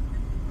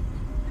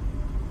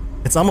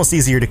 It's almost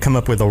easier to come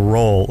up with a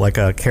role, like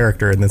a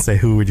character, and then say,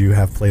 who would you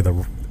have play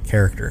the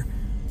character?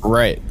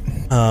 Right.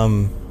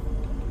 Oh,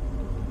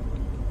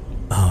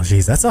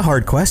 geez, that's a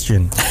hard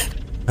question.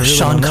 Really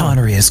Sean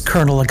Connery is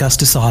Colonel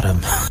Augustus Autumn.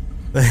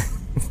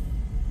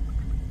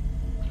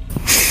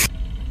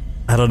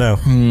 I don't know.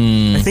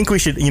 I think we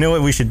should,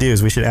 what we should do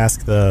is we should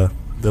ask the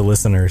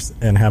listeners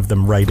and have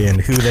them write in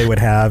who they would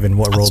have and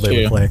what role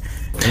they would play.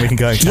 And we can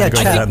go over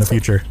that in the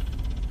future.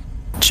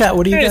 Chat,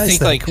 what do you guys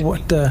think?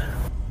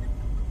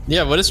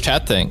 Yeah, what does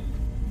chat think?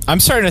 I'm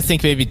starting to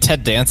think maybe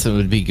Ted Danson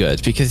would be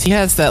good, because he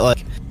has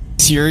that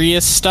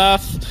serious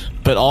stuff,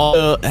 but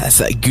also has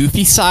that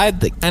goofy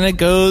side that kind of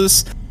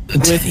goes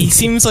with. He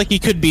seems like he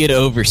could be an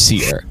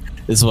overseer,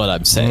 is what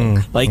I'm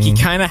saying. He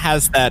kind of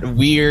has that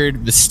weird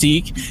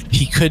mystique.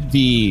 He could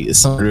be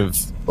sort of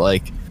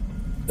like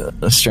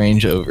a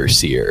strange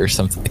overseer or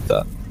something like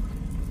that.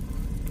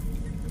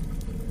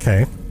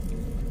 Okay.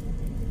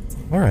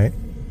 All right.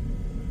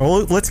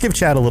 Well, let's give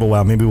Chad a little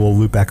while. Maybe we'll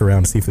loop back around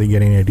and see if we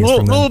get any ideas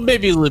from them. We'll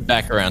maybe loop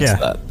back around to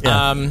that.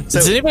 Yeah.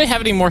 Does anybody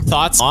have any more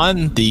thoughts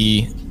on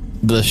the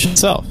show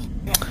itself?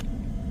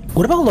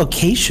 What about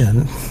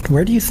location?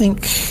 Where do you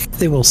think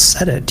they will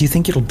set it? Do you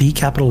think it'll be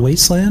Capital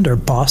Wasteland or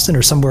Boston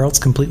or somewhere else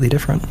completely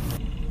different?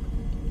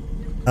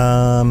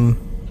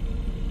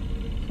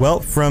 Well,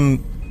 from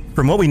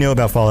what we know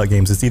about Fallout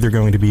games, it's either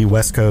going to be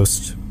West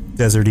Coast,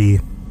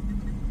 deserty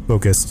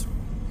focused,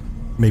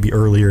 maybe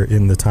earlier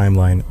in the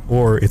timeline,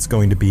 or it's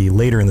going to be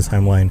later in the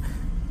timeline,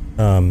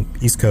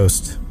 East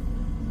Coast,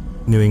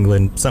 New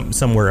England,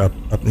 somewhere up,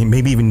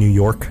 maybe even New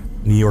York.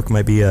 New York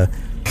might be a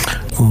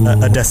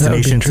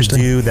destination to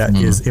do that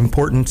is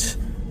important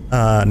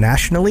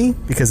nationally,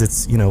 because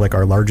it's like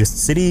our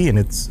largest city, and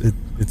it's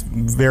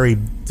very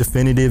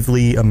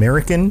definitively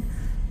American,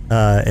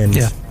 and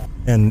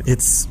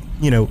it's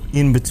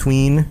in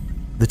between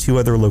the two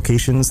other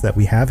locations that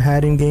we have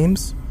had in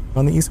games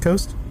on the East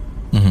Coast.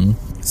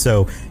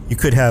 So you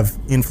could have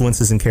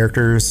influences and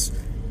characters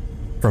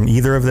from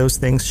either of those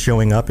things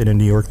showing up in a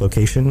New York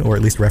location, or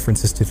at least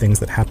references to things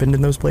that happened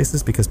in those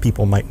places, because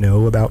people might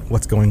know about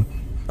what's going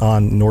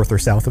on north or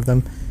south of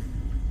them.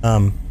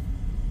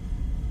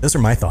 Those are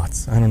my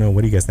thoughts. I don't know.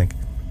 What do you guys think?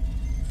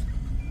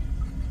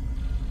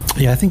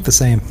 Yeah, I think the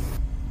same.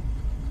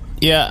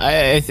 Yeah,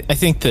 I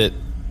think that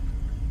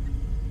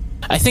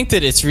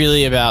it's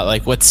really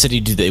about what city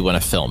do they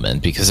want to film in,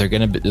 because they're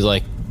going to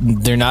be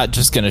they're not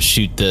just going to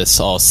shoot this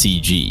all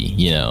CG,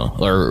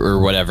 or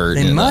whatever.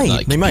 They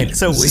might.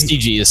 So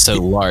CG is so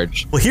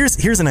large. Well,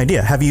 here's an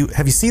idea. Have you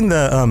seen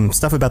the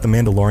stuff about the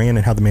Mandalorian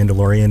and how the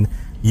Mandalorian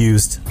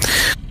used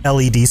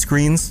LED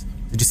screens?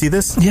 Did you see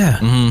this? Yeah.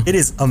 It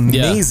is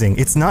amazing.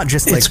 Yeah. It's not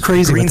just it's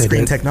crazy green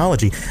screen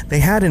technology.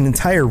 They had an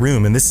entire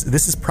room, and this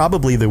is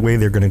probably the way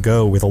they're going to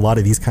go with a lot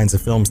of these kinds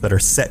of films that are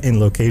set in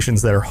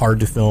locations that are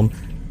hard to film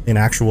in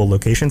actual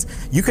locations.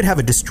 You could have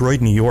a destroyed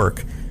New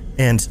York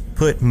and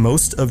put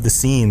most of the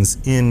scenes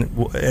in,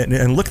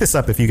 and look this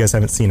up if you guys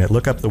haven't seen it.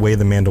 Look up the way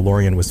The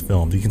Mandalorian was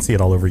filmed. You can see it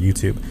all over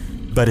YouTube.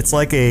 But it's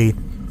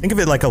think of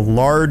it like a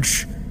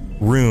large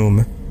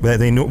room that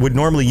they would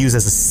normally use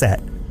as a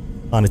set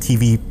on a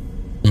TV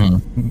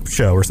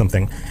show or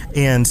something.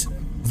 And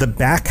the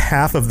back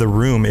half of the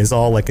room is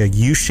all like a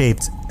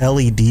U-shaped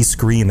LED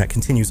screen that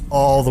continues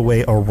all the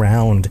way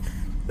around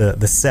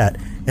the set.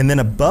 And then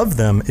above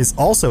them is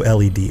also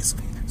LEDs.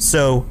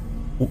 So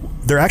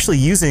they're actually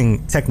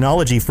using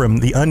technology from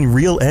the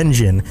Unreal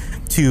Engine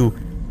to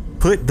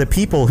put the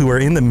people who are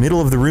in the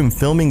middle of the room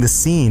filming the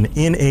scene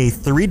in a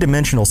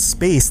three-dimensional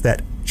space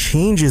that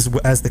changes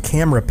as the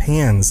camera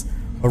pans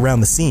around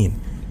the scene.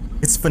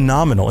 It's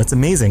phenomenal. It's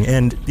amazing.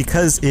 And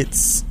because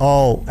it's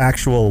all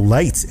actual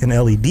light and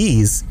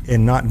LEDs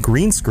and not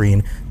green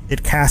screen,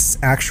 it casts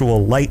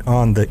actual light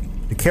on the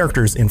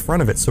characters in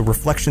front of it. So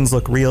reflections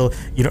look real.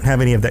 You don't have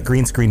any of that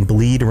green screen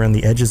bleed around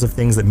the edges of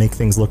things that make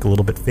things look a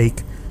little bit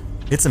fake.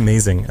 It's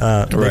amazing.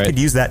 They could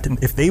use that.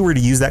 If they were to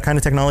use that kind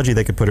of technology,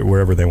 they could put it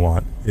wherever they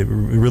want. It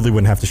really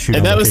wouldn't have to shoot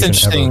on location. That was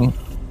interesting. Ever.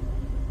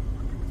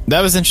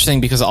 That was interesting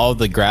because all of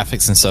the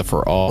graphics and stuff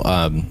were all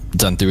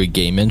done through a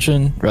game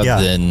engine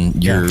rather than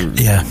your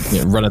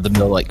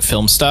run-of-the-mill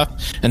film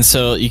stuff. And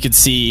so you could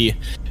see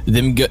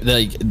them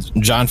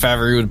Jon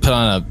Favreau would put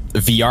on a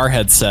VR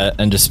headset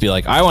and just be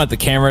like, I want the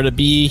camera to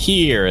be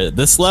here at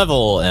this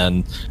level,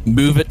 and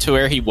move it to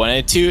where he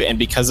wanted to. And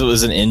because it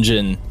was an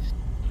engine,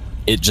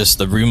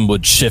 the room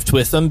would shift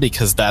with them,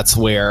 because that's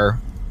where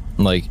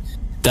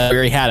that's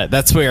where he had it.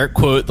 That's where,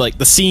 quote,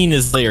 the scene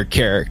is their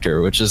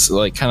character, which is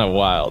kind of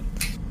wild.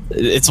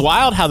 It's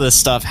wild how this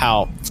stuff,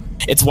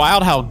 it's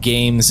wild how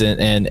games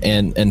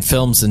and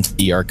films and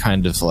TV are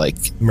kind of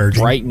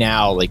merging right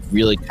now,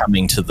 really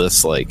coming to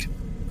this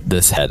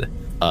this head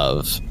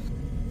of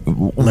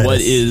what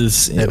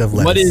is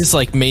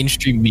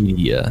mainstream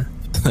media.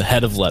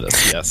 Head of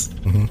lettuce, yes.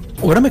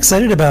 Mm-hmm. What I'm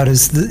excited about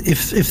is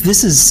if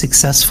this is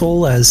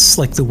successful as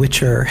The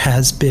Witcher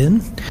has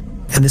been,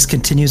 and this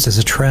continues as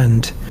a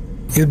trend,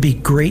 it would be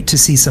great to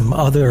see some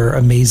other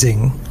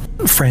amazing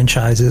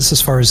franchises as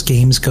far as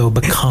games go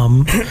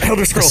become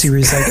Elder Scrolls. A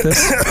series like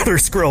this.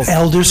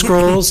 Elder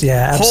Scrolls,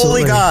 yeah,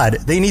 absolutely. Holy God,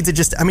 they need to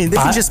just, they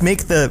can just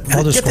make get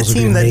the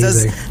team that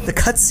does the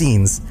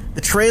cutscenes,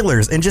 the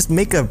trailers, and just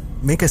make a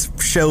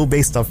show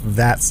based off of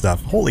that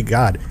stuff. Holy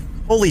God.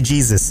 Holy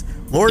Jesus.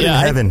 Lord in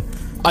heaven.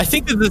 I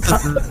think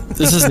that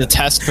this is a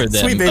test for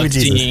them. Sweet baby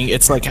Jesus.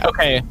 It's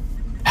okay,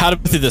 how to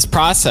go through this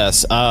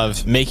process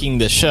of making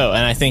this show.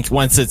 And I think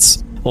once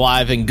it's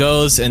live and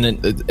goes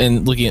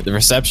and looking at the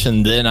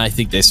reception, then I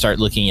think they start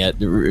looking at,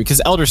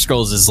 because Elder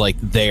Scrolls is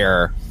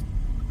their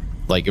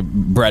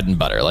bread and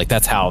butter.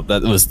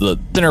 That was the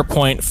center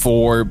point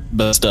for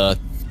Bethesda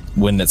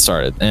when it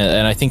started,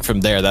 and I think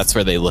from there that's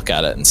where they look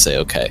at it and say,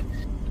 okay,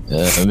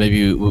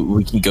 maybe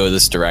we can go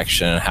this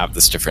direction and have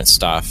this different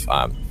stuff,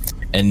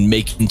 and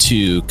make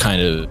into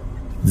kind of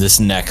this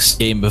next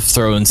Game of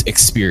Thrones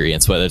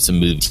experience, whether it's a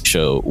movie,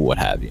 show, what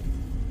have you.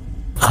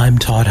 I'm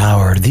Todd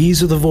Howard.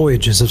 These are the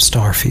voyages of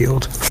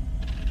Starfield.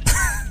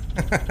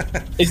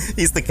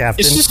 He's the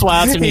captain. It's just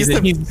wild to me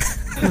that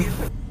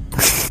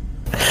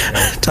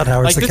Todd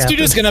Howard's like the this dude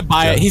is gonna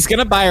buy. Yeah. He's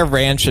gonna buy a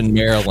ranch in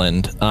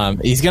Maryland.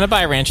 He's gonna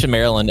buy a ranch in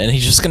Maryland, and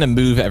he's just gonna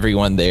move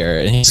everyone there.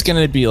 And he's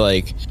gonna be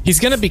like, he's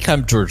gonna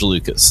become George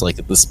Lucas. Like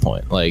at this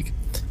point, like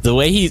the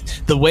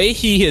way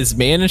he is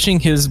managing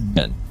his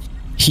men,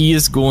 he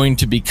is going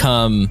to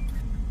become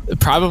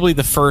probably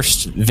the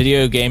first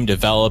video game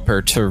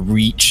developer to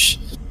reach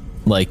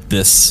like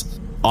this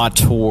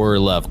auteur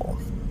level.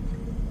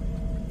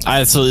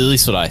 That's at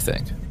least what I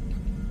think.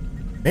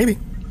 Maybe.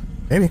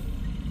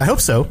 I hope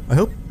so. I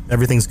hope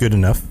everything's good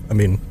enough. I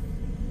mean,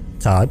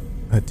 Todd,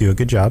 do a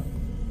good job.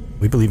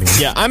 We believe in you.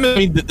 Yeah, I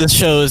mean, this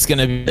show is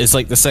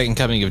like the second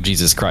coming of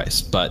Jesus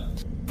Christ, but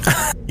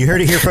you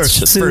heard it here first,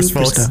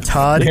 folks.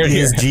 Todd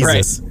is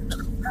Jesus.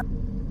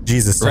 Right.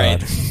 Jesus, Todd.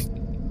 Right.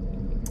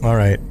 All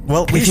right.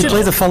 Well, If you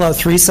play the Fallout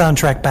 3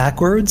 soundtrack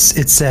backwards,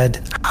 it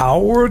said,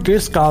 Howard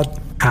is God.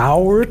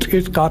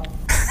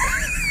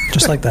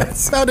 Just like that. It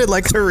sounded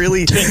like a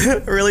really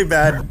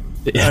bad...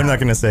 Yeah. I'm not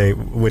going to say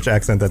which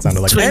accent that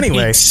sounded like.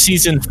 Anyway. Peaks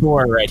season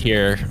 4 right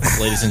here,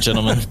 ladies and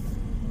gentlemen.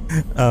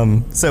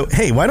 So,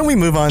 hey, why don't we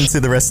move on to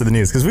the rest of the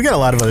news? Because we got a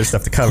lot of other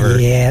stuff to cover.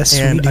 Yes,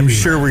 and we do. I'm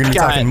sure we're going to be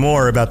talking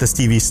more about this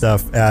TV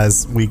stuff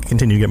as we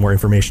continue to get more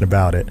information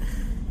about it.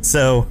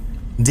 So,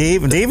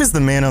 Dave is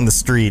the man on the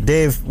street.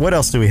 Dave, what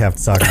else do we have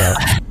to talk about?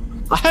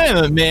 I am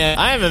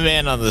a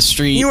man on the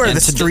street. You are the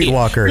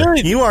streetwalker.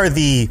 Really, you are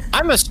the...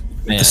 I'm a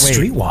man. The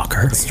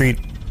streetwalker. The street...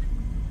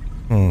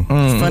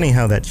 It's funny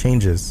how that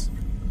changes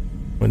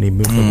when you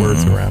move the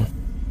words around.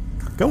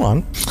 Go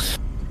on.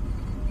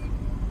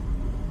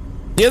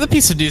 The other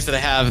piece of news that I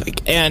have,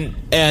 and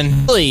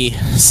really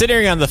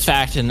centering on the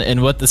fact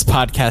and what this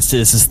podcast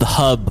is the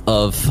hub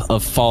of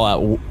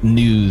Fallout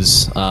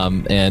news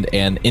and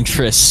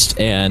interest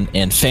and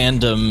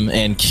fandom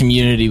and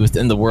community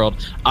within the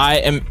world. I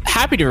am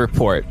happy to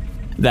report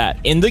that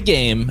in the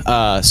game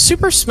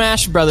Super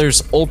Smash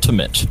Bros.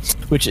 Ultimate,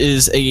 which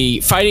is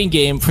a fighting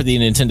game for the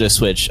Nintendo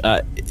Switch,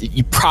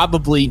 you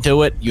probably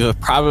know it. You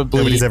have probably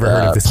nobody's ever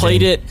heard of this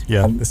played game. it.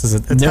 Yeah, this is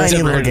a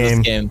tiny little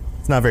game.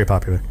 It's not very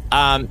popular.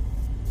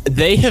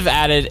 They have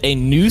added a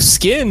new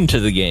skin to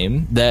the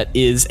game that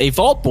is a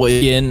Vault Boy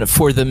skin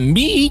for the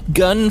Mii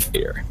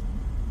Gunfighter.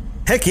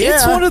 Heck yeah!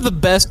 It's one of the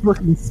best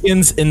looking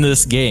skins in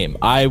this game,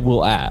 I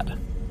will add.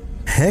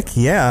 Heck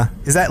yeah!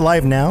 Is that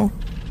live now?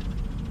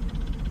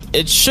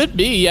 It should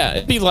be, yeah.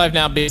 It'd be live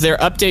now because their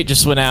update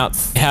just went out.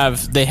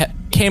 They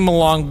came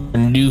along with a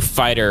new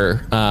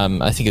fighter.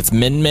 I think it's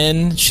Min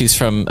Min. She's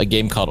from a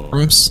game called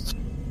Arms.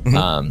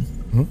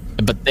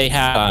 But they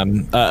have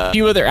a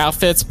few other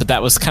outfits, but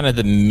that was kind of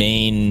the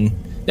main.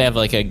 They have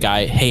like a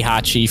guy,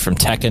 Heihachi from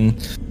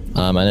Tekken.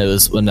 I know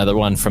there's another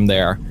one from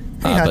there.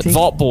 But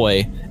Vault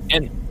Boy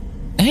and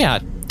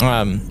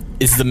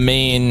is to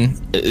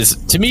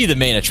me the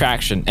main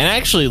attraction, and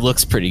actually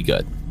looks pretty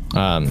good.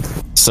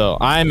 So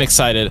I'm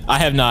excited. I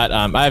have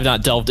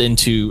not delved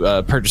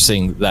into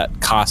purchasing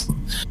that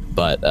costume,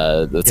 but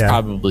that's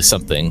probably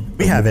something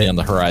we have on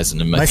the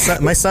horizon. My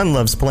son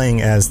loves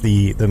playing as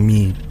the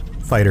Mii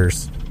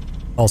fighters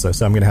also,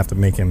 so I'm gonna have to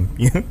make him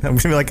I'm gonna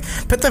be like,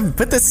 put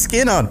the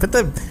skin on, put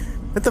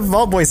the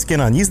Vault Boy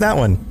skin on, use that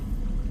one.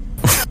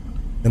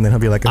 And then he'll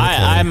be like,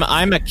 I'm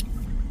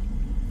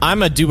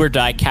a do or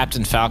die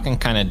Captain Falcon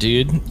kind of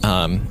dude.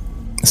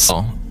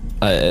 So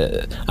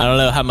I don't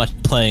know how much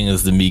playing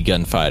as the Mii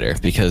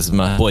Gunfighter because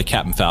my boy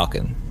Captain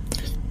Falcon.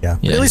 Yeah,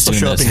 at least he'll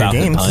show up in your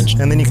games,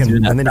 and then you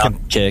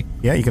can kick.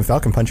 Yeah, you can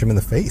Falcon punch him in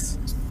the face.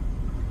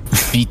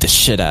 Beat the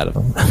shit out of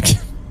him.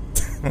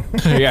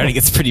 He already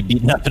gets pretty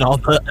beaten up in all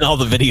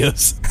the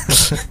videos.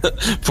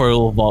 Poor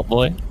little Vault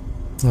Boy.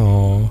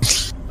 Oh.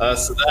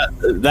 So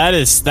that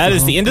is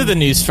the end of the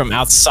news from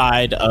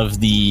outside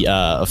of the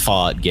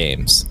Fallout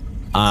games.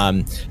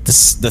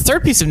 The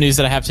third piece of news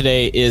that I have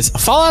today is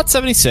Fallout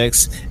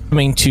 76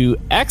 coming to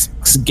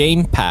Xbox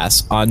Game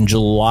Pass on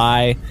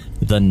July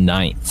the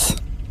 9th.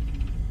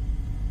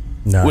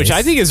 Nice. Which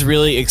I think is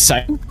really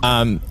exciting.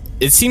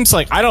 It seems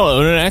like I don't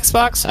own an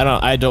Xbox.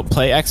 I don't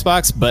play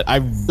Xbox, but I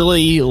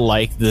really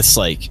like this.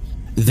 Like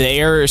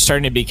they're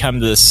starting to become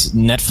this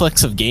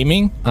Netflix of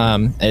gaming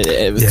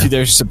through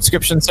their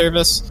subscription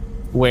service,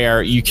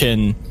 where you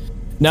can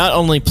not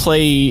only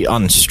play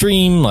on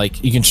stream,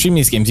 like you can stream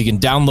these games, you can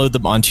download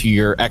them onto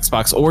your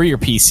Xbox or your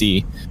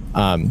PC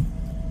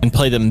and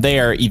play them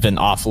there even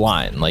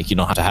offline. Like you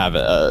don't have to have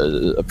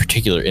a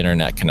particular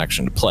internet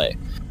connection to play.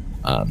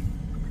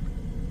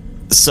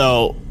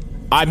 So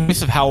I'm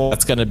curious of how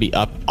that's going to be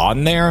up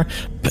on there,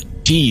 but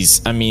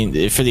geez, I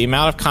mean, for the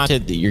amount of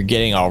content that you're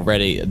getting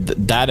already,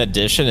 that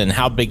addition and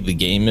how big the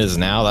game is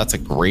now, that's a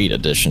great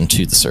addition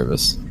to the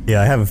service.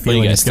 Yeah, I have a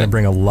feeling it's going to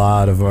bring a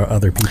lot of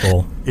other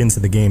people into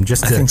the game. I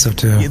think so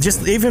too.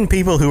 Just even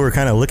people who are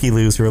kind of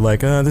looky-loos who are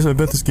like, I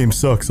bet this game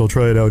sucks, I'll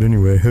try it out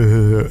anyway.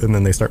 And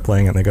then they start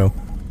playing it and they go,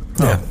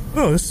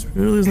 this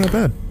really isn't that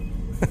bad.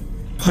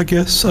 I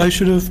guess I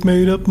should have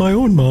made up my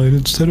own mind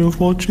instead of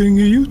watching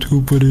a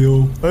YouTube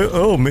video.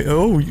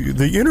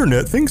 The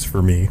internet thinks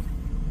for me.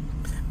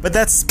 But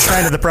that's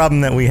kind of the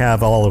problem that we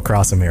have all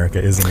across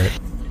America, isn't it?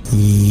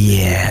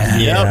 Yeah.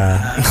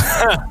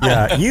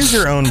 Yeah. Use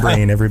your own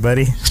brain,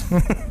 everybody.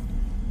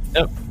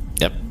 Yep.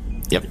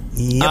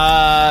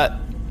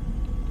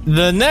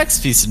 The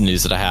next piece of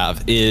news that I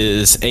have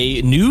is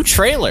a new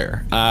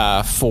trailer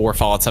for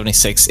Fallout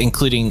 76,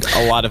 including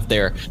a lot of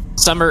their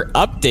summer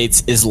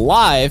updates, is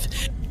live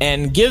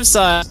and gives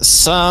us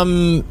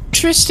some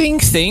interesting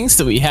things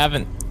that we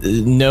haven't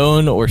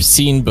known or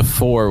seen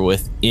before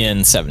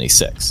within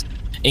 76,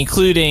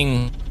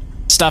 including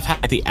stuff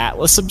at the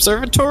Atlas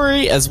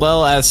Observatory as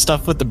well as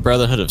stuff with the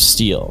Brotherhood of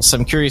Steel. So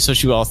I'm curious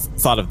what you all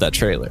thought of that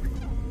trailer.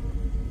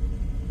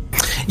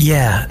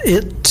 Yeah,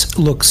 it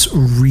looks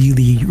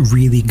really,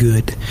 really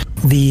good.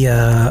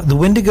 The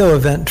Wendigo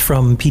event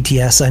from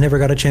PTS I never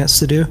got a chance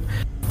to do,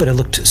 but it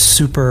looked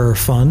super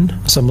fun.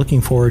 So I'm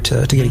looking forward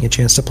to getting a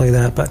chance to play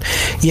that. But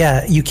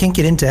yeah, you can't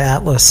get into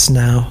Atlas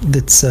now.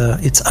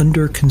 It's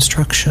under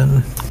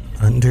construction.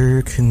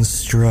 Under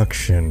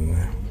construction.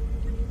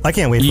 I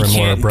can't wait for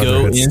more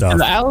Brotherhood stuff. You can't go into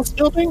the Atlas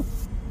building?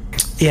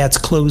 Yeah, it's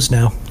closed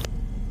now.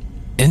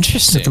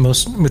 Interesting.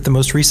 With the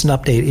most recent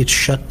update, it's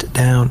shut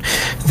down.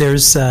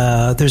 There's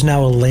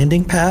now a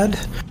landing pad,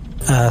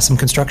 some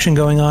construction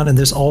going on, and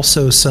there's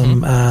also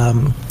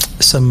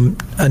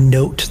a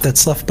note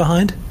that's left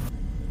behind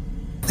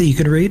that you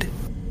could read.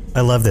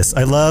 I love this.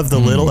 I love the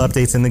little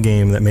updates in the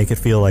game that make it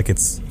feel like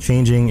it's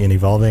changing and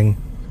evolving.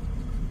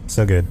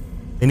 So good.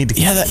 They need to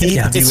keep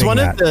doing it's one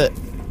that. Of the.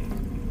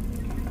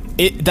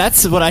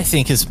 That's what I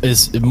think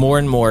is more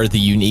and more the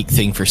unique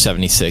thing for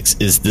 76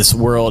 is this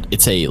world.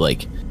 It's a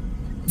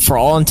for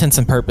all intents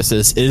and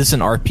purposes, it is an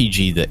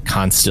RPG that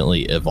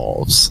constantly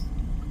evolves.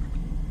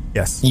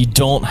 Yes. You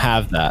don't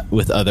have that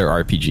with other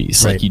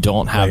RPGs. Right. Like, you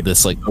don't have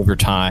this, over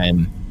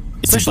time,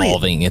 it's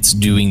evolving, it's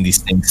doing these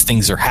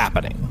things are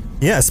happening.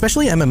 Yeah,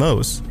 especially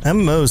MMOs.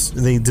 MMOs,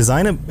 they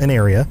design an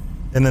area,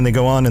 and then they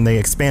go on and they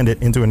expand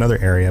it into another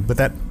area, but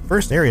that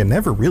first area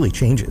never really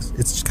changes.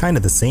 It's just kind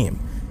of the same.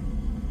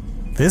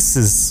 This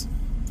is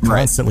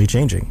constantly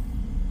changing.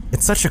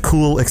 It's such a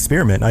cool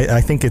experiment.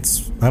 I think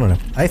it's, I don't know.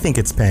 I think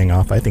it's paying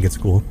off. I think it's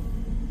cool.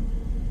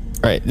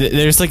 Right.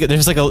 There's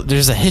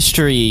a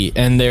history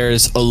and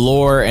there's a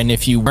lore, and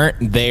if you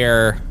weren't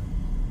there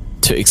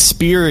to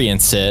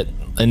experience it,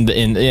 and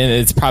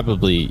it's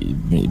probably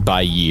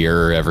by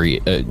year or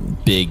every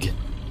big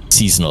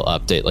seasonal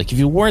update. Like, if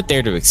you weren't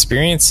there to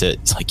experience it,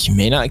 it's like you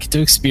may not get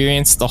to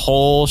experience the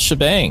whole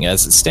shebang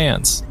as it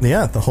stands.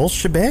 Yeah, the whole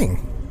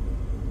shebang.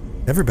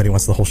 Everybody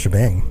wants the whole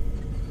shebang.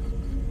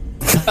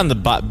 On the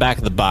back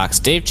of the box,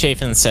 Dave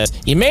Chafin says,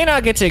 "You may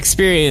not get to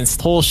experience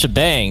the whole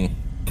shebang."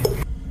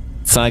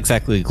 It's not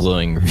exactly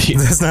glowing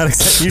reviews. That's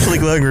not usually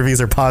glowing reviews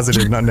are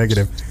positive, not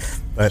negative.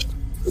 But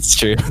it's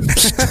true.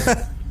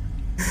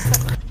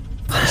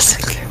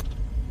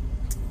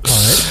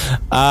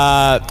 All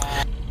right.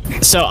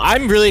 So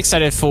I'm really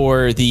excited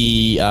for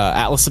the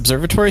Atlas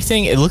Observatory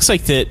thing. It looks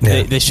like that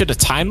they showed a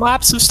time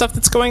lapse of stuff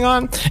that's going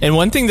on. And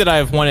one thing that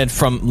I've wanted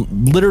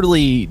from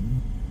literally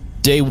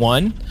day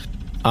one,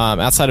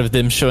 outside of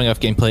them showing off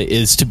gameplay,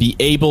 is to be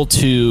able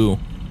to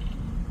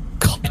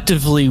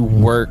collectively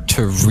work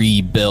to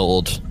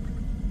rebuild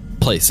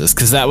places,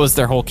 because that was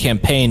their whole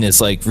campaign, is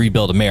like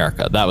rebuild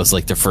America. That was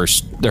like their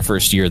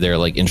first year, their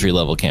like entry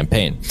level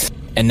campaign.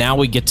 And now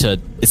we get to,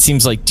 it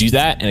seems like, do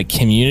that in a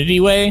community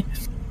way.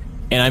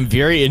 And I'm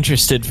very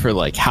interested for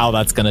like how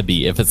that's going to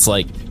be. If it's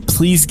like,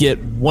 please get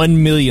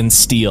 1 million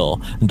steel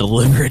and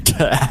deliver it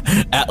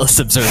to Atlas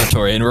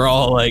Observatory, and we're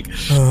all like,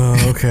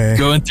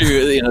 going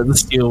through the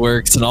steel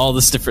works and all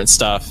this different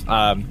stuff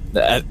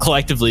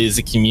collectively as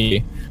a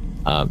community.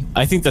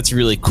 I think that's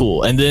really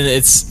cool. And then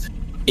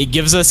it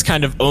gives us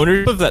kind of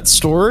ownership of that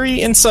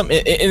story in some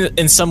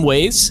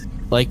ways.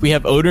 Like, we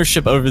have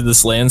ownership over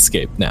this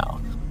landscape now,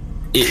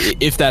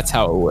 if that's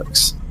how it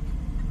works.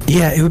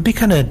 Yeah, it would be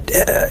kind of,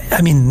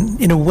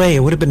 in a way,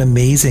 it would have been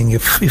amazing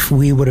if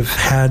we would have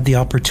had the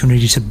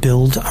opportunity to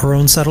build our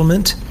own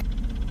settlement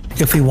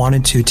if we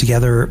wanted to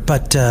together.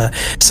 But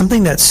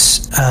something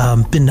that's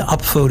been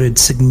upvoted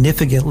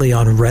significantly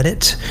on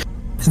Reddit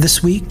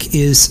this week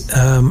is,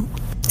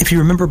 if you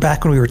remember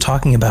back when we were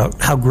talking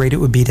about how great it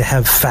would be to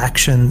have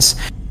factions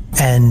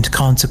and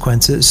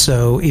consequences.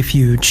 So if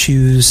you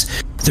choose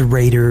the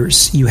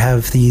Raiders, you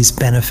have these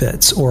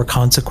benefits or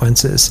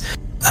consequences.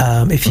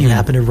 If you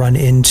happen to run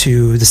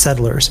into the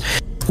Settlers,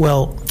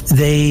 well,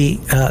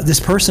 this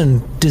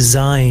person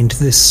designed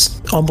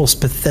this almost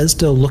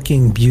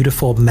Bethesda-looking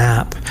beautiful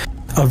map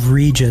of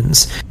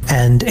regions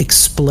and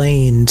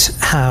explained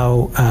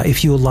how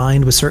if you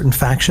aligned with certain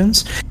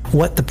factions,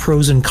 what the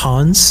pros and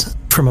cons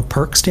from a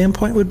perk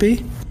standpoint would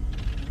be.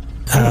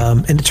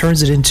 And it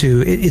turns it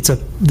into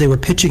they were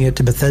pitching it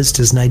to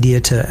Bethesda as an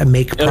idea to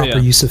make proper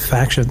use of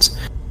factions.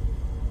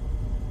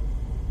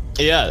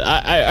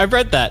 Yeah, I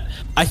read that.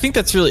 I think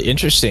that's really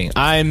interesting.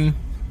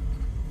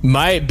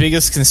 My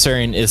biggest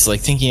concern is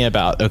like thinking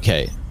about,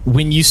 okay,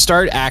 when you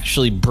start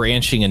actually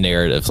branching a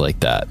narrative like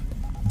that,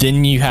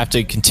 then you have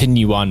to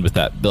continue on with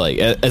that. Like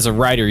as a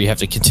writer, you have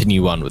to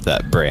continue on with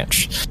that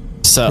branch.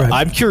 So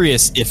I'm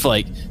curious if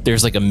like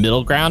there's like a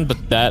middle ground,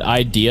 but that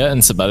idea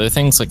and some other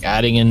things like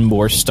adding in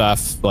more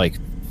stuff, like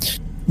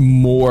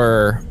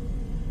more,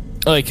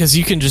 like, because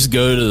you can just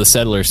go to the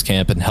settlers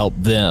camp and help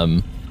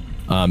them,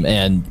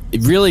 and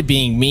really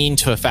being mean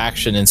to a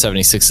faction in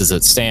 76 as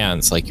it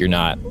stands, like you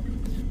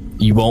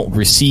won't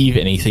receive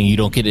anything. You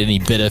don't get any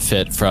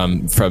benefit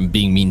from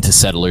being mean to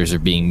settlers or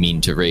being mean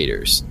to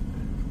raiders.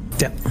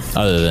 Yeah.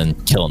 Other than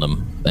killing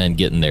them and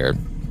getting their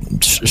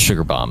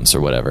sugar bombs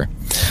or whatever.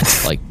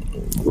 Like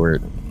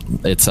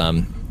it's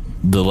the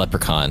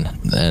leprechaun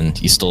and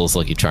he stole his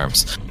Lucky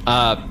Charms.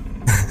 I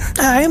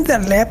am the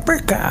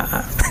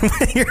leprechaun.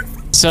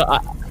 So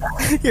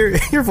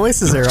your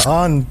voices are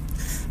on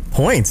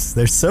points.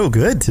 They're so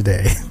good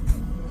today.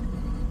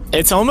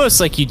 It's almost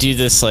like you do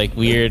this like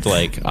weird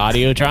like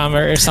audio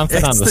drama or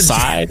something on the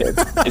side.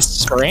 It's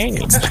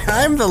strange.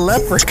 I'm the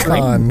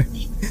leprechaun.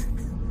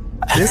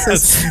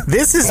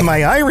 This is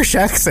my Irish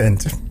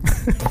accent.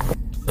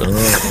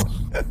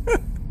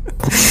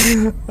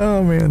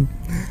 Oh man,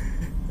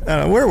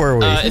 where were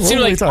we? It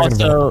seemed like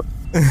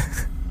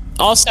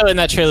also in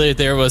that trailer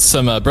there was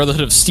some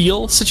Brotherhood of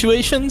Steel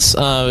situations.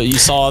 You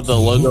saw the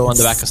logo on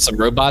the back of some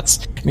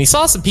robots, and you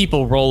saw some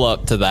people roll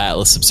up to the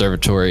Atlas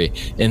Observatory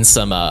in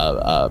some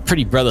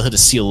pretty Brotherhood of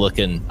Steel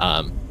looking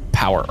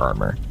power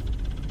armor.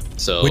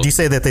 So would you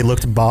say that they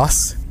looked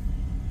boss?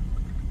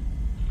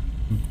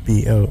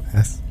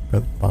 BOS.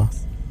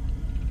 Boss.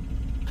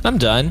 I'm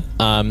done.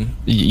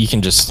 You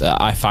can just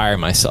I fire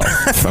myself.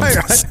 You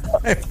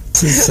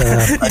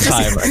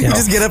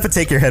just get up and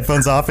take your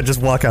headphones off and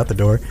just walk out the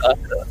door.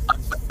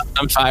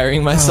 I'm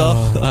firing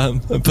myself. I'm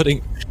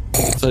putting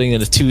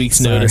in a 2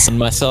 weeks notice on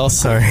myself.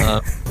 Sorry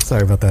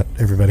about that,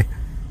 everybody.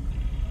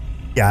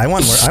 Yeah, I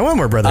want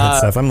more Brotherhood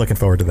stuff. I'm looking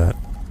forward to that.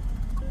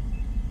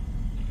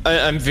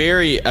 I'm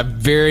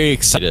very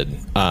excited.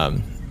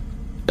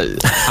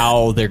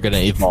 How they're gonna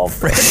evolve.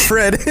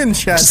 Fred in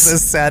chat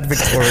says sad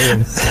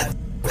Victorian.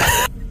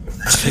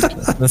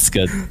 That's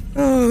good.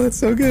 Oh, that's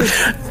so good.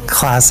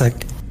 Classic.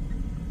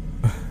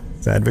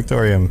 Sad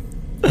Victorian.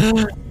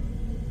 Sad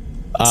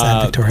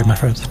Victorian, my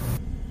friends.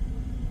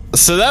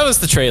 So that was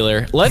the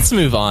trailer. Let's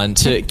move on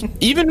to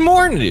even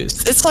more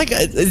news. It's like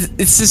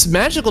it's this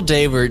magical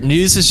day where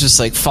news is just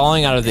like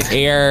falling out of the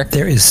air.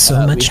 There is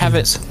so much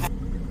news.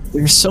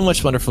 There's so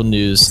much wonderful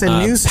news. It's a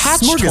news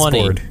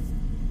smorgasbord.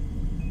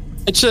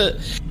 It's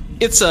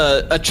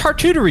a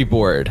charcuterie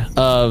board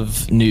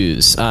of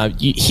news.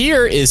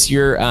 Here is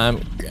your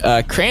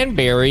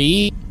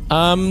cranberry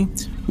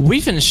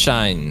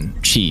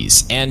Weifenstein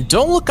cheese, and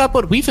don't look up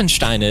what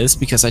Weifenstein is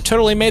because I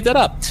totally made that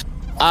up.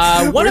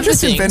 We're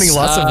just inventing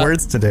lots of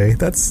words today.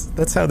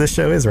 That's how this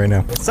show is right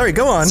now. Sorry,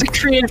 go on. It's a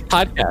creative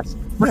podcast.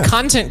 We're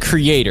content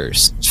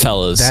creators,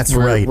 fellas. That's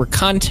right. We're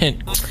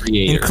content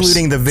creators,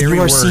 including the very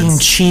words. You are seeing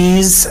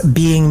cheese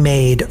being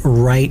made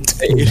right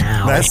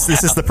now.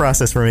 This is the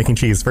process for making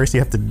cheese. First,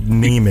 you have to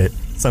name it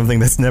something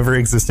that's never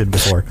existed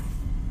before.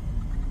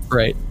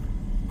 Right.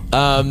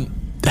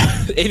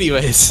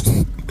 Anyways,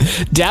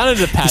 down at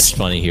the patch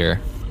money here.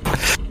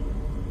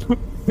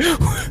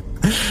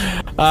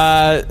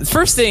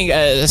 First thing,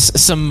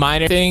 some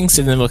minor things,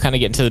 and then we'll kind of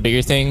get into the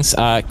bigger things.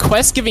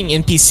 Quest giving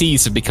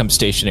NPCs have become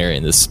stationary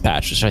in this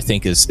patch, which I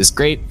think is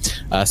great.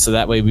 So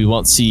that way we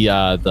won't see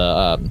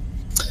the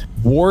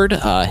ward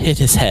hit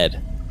his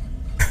head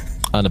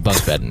on a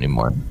bunk bed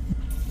anymore.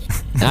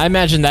 And I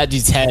imagine that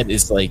dude's head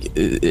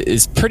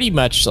is pretty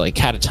much like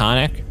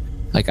catatonic.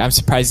 Like I'm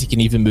surprised he can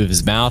even move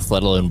his mouth,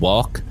 let alone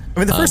walk. I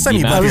mean, the first time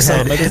you bump your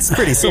head, it's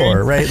pretty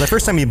sore, right? The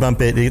first time you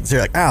bump it,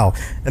 you're like, ow.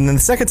 And then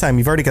the second time,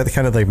 you've already got the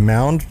kind of like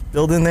mound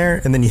built in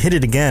there, and then you hit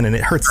it again, and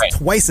it hurts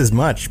twice as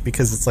much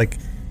because it's like,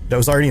 that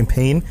was already in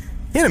pain.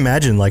 Can't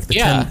imagine like the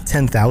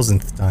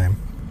 10,000th time.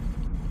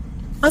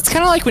 That's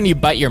kind of like when you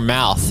bite your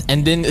mouth,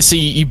 and then so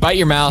you bite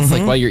your mouth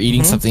like while you're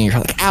eating something. You're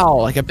like, "Ow!"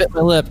 Like I bit my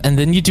lip, and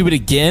then you do it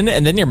again,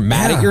 and then you're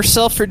mad at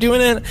yourself for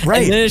doing it.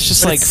 Right, and then it's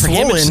just but like it's for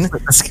him, swollen.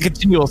 it's just a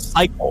continual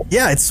cycle.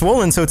 Yeah, it's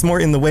swollen, so it's more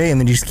in the way, and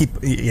then you just keep.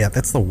 Yeah,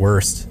 that's the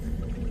worst.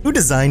 Who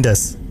designed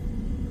us?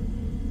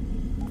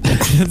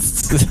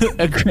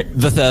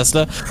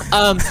 Bethesda.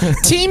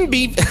 Team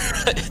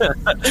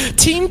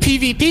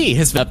PvP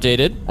has been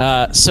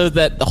updated so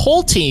that the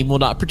whole team will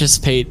not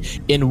participate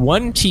in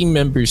one team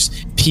member's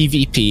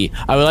PvP.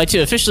 I would like to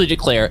officially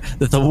declare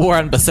that the war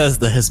on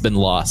Bethesda has been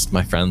lost,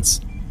 my friends.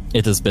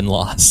 It has been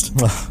lost.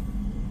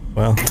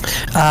 Well,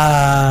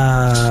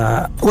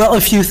 a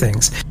few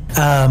things.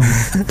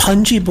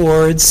 Punji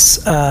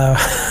boards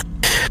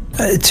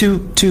Two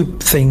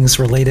things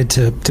related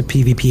to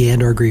PvP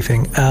and or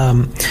griefing.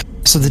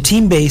 So the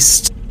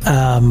team-based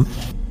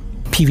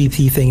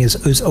PvP thing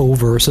is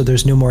over, so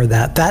there's no more of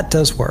that. That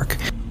does work.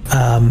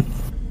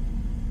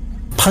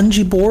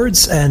 Punji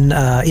boards and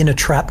in a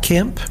trap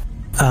camp,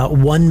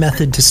 one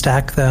method to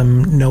stack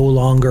them no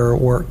longer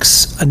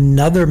works.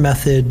 Another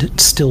method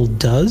still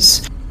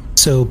does.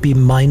 So be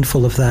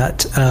mindful of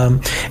that.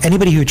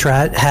 Anybody who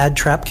had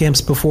trap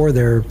camps before,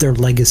 they're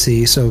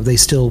legacy, so they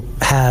still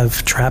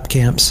have trap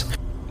camps.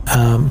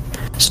 So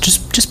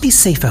just be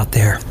safe out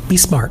there. Be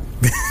smart.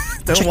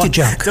 Check your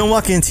junk. Don't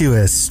walk into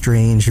a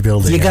strange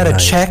building. You gotta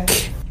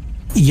check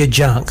your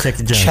junk. Check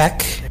your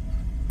junk.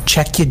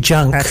 Check your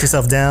junk. Pat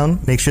yourself down.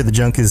 Make sure the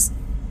junk is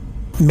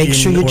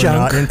junk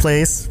not in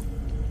place.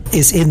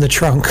 Is in the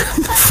trunk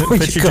before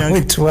you go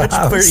into a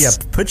house.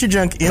 Put your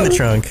junk in the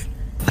trunk.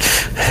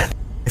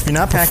 If you're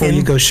not packing, before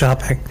you go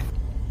shopping.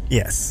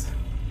 Yes.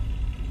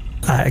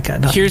 I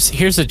got nothing.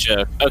 Here's a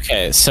joke.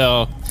 Okay,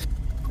 so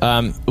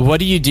what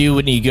do you do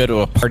when you go to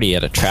a party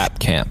at a trap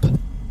camp?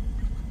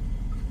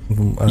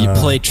 You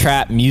play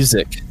trap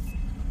music.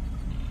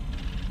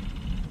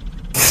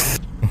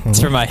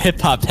 It's for my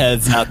hip hop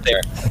heads out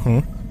there.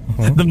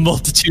 The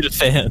multitude of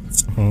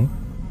fans.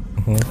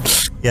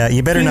 Yeah,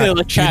 you better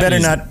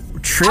not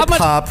trip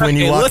hop when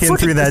you walk in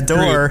through that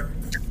door.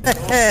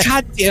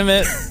 God damn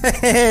it.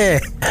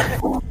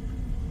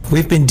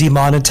 We've been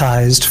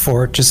demonetized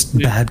for just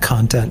bad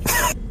content.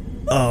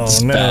 Oh,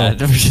 just no.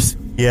 Bad.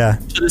 Yeah.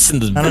 I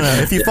don't know.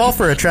 If you fall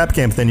for a trap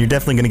camp, then you're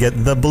definitely going to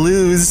get the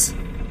blues.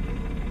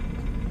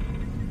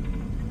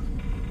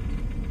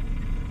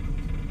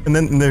 And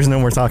then there's no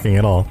more talking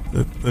at all.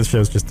 The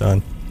show's just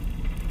done.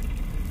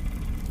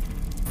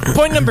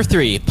 Point number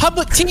 3: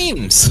 public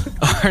teams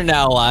are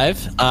now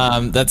live.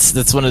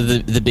 That's one of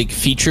the big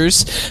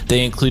features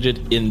they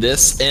included in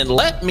this, and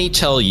let me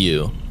tell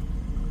you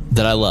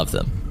that I love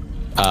them.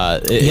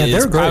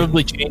 It's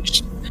probably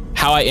changed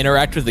how I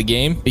interact with the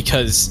game,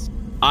 because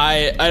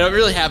I don't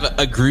really have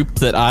a group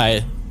that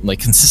I like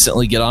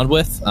consistently get on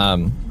with.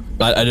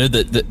 I know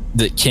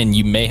that Ken,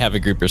 you may have a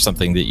group or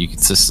something that you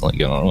consistently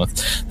get on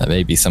with. That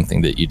may be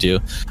something that you do.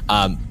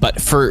 But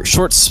for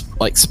short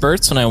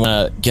spurts, when I want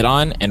to get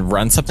on and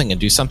run something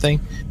and do something,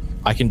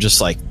 I can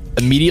just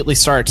immediately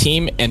start a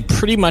team, and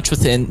pretty much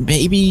within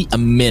maybe a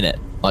minute,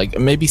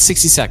 maybe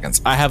 60 seconds,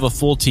 I have a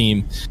full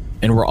team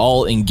and we're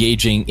all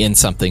engaging in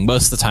something.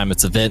 Most of the time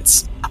it's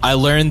events. I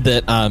learned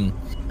that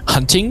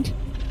hunting,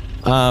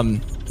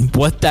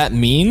 what that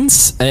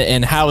means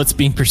and how it's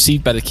being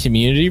perceived by the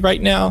community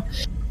right now,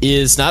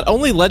 is not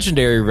only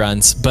legendary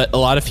runs, but a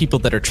lot of people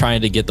that are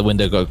trying to get the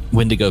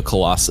Wendigo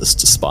Colossus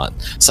to spawn.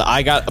 So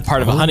I got a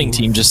part of a hunting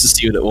team just to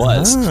see what it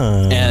was,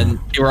 and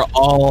they were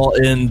all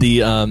in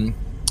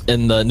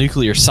the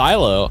nuclear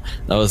silo.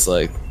 I was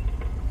like,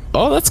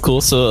 oh, that's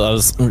cool. So I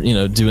was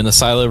doing the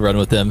silo run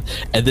with them,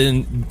 and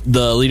then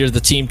the leader of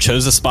the team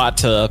chose a spot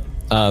to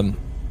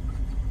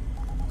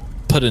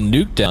put a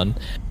nuke down,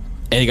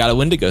 and he got a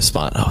Wendigo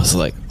spawn. I was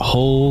like,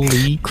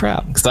 holy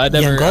crap, because I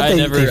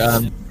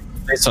never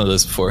faced one of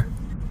those before.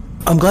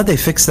 I'm glad they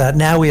fixed that.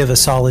 Now we have a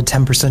solid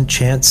 10%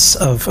 chance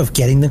of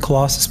getting the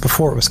Colossus.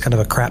 Before it was kind of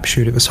a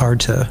crapshoot. It was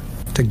hard to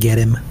get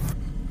him.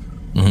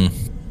 Mm-hmm.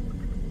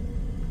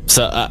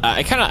 So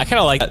I kind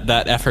of like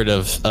that effort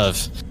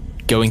of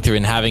going through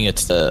and having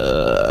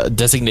a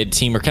designated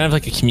team, or kind of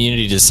like a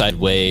community decide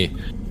way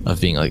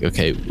of being like,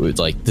 okay,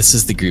 this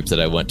is the group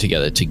that I want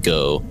together to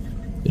go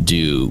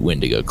do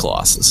Wendigo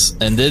Colossus.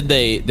 And then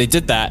they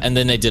did that, and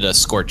then they did a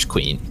Scorch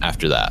Queen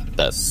after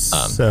that.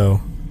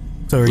 So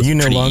are you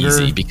no longer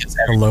a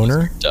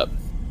loner? Are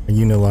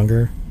you no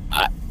longer?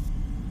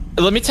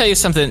 Let me tell you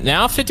something.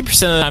 Now, 50% of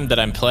the time that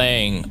I'm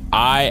playing,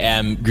 I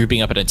am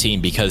grouping up in a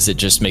team because it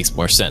just makes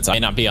more sense. I may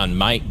not be on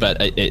mic, but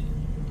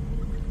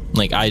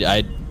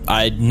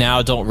I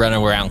now don't run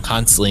around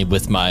constantly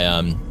with my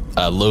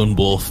lone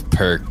wolf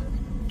perk,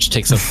 which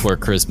takes up 4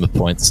 charisma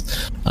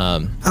points.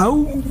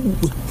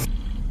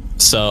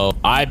 So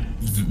I'm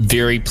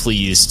very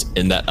pleased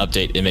in that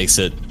update. It makes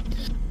it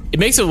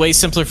way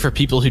simpler for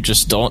people who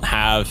just don't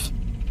have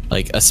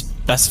a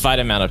specified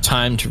amount of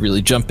time to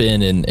really jump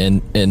in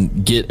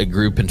and get a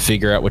group and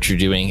figure out what you're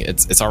doing.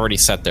 It's already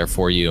set there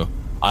for you.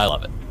 I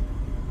love it.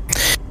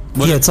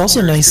 It's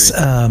also nice.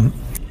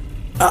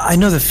 I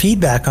know the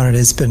feedback on it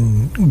has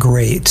been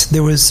great.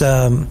 There was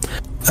a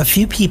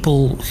few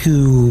people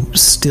who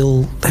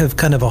still have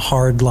kind of a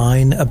hard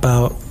line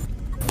about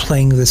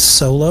playing this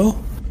solo.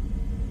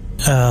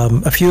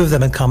 A few of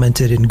them had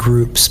commented in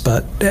groups,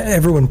 but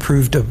everyone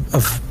proved a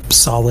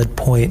solid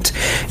point.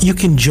 You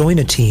can join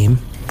a team,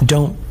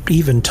 don't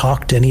even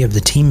talk to any of the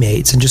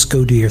teammates, and just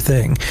go do your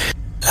thing.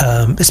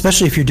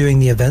 Especially if you're doing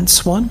the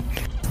events one,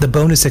 the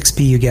bonus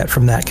XP you get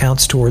from that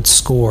counts towards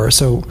score.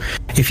 So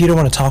if you don't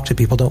want to talk to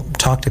people, don't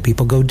talk to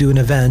people. Go do an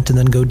event and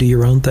then go do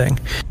your own thing.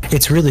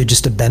 It's really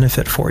just a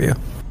benefit for you.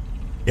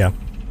 Yeah.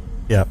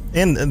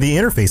 And the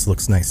interface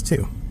looks nice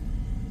too.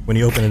 When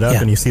you open it up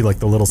and you see the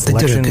little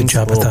selections,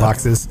 the little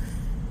boxes.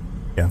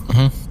 Yeah.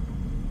 Mm-hmm.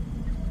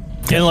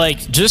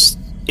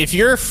 And if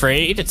you're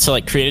afraid to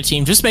like create a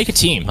team, just make a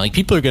team. Like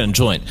people are going to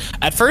join.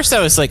 At first, I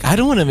was like, I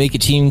don't want to make a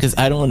team because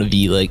I don't want to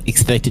be like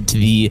expected to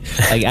be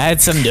like. I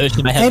had some notion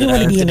in my head. I don't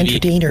want to be an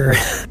entertainer.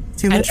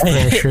 Too much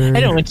pressure. I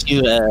don't want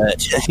to.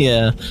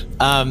 Yeah.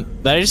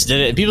 But I just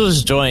did it. People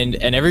just joined,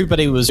 and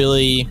everybody was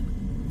really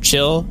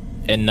chill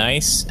and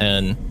nice,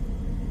 and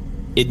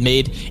it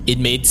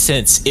made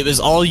sense. It was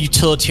all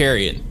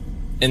utilitarian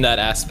in that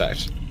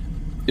aspect.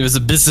 It was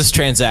a business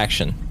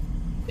transaction.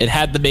 It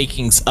had the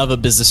makings of a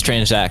business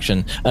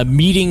transaction, a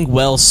meeting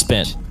well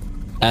spent,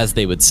 as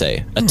they would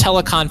say, a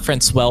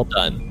teleconference well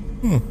done.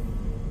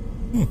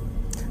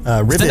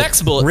 Rivet, the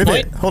next bullet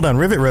point. Hold on,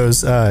 Rivet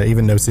Rose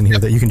even notes in here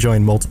that you can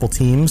join multiple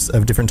teams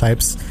of different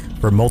types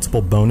for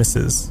multiple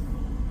bonuses.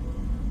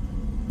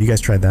 You guys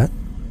tried that?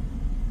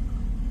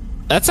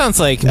 That sounds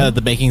like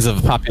the makings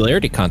of a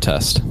popularity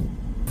contest.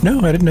 No,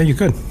 I didn't know you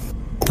could.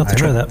 I'll have to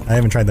try that. I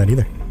haven't tried that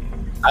either.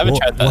 I haven't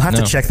tried that. We'll have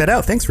to check that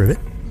out. Thanks, Rivet.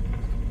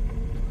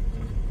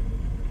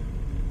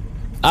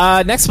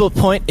 Next bullet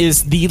point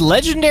is the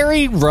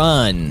legendary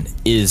run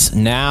is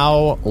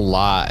now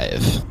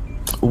live.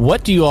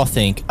 What do you all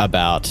think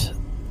about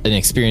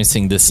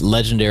experiencing this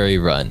legendary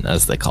run,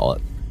 as they call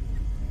it?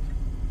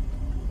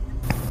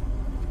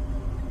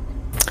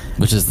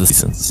 Which is the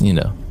seasons, you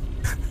know.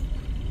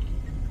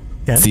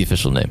 It's the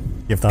official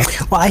name. You have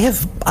thoughts? Well, I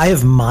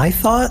have my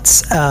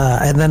thoughts,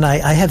 and then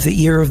I have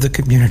the ear of the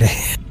community.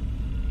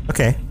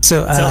 Okay.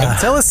 So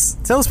tell us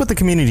what the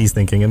community is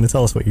thinking, and then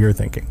tell us what you're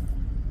thinking.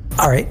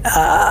 All right.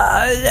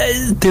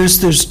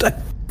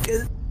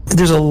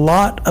 There's a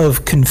lot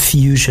of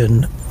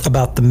confusion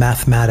about the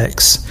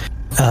mathematics.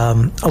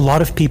 A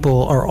lot of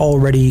people are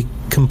already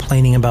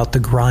complaining about the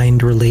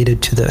grind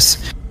related to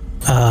this.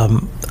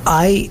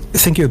 I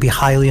think it would be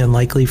highly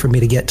unlikely for me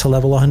to get to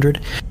level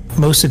 100,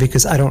 mostly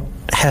because I don't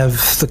have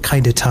the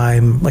kind of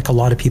time like a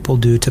lot of people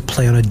do to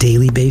play on a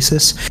daily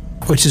basis,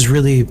 which is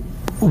really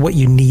what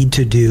you need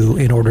to do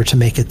in order to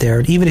make it there.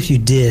 And even if you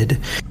did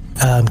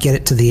get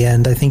it to the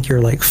end, I think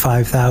you're like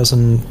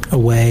 5,000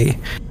 away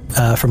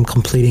from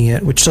completing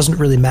it, which doesn't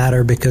really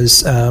matter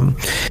because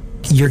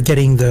you're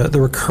getting the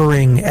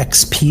recurring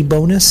XP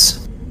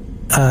bonus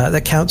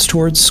that counts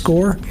towards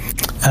score.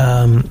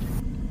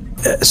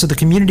 So the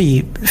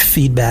community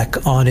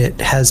feedback on it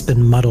has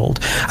been muddled.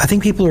 I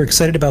think people are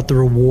excited about the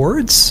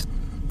rewards.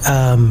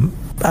 I'm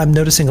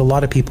noticing a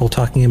lot of people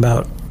talking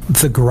about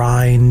the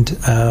grind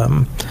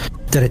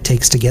that it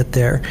takes to get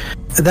there.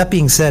 That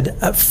being said,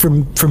 for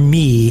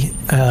me,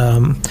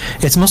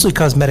 it's mostly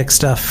cosmetic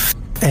stuff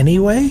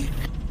anyway.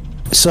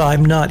 So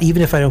I'm not,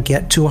 even if I don't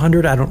get to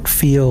 100, I don't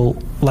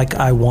feel like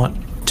I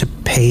want to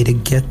pay to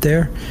get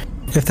there,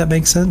 if that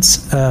makes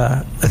sense.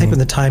 I think when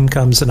the time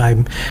comes and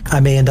I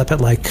may end up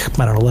at like,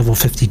 I don't know, level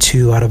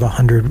 52 out of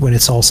 100 when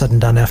it's all said and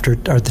done after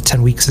the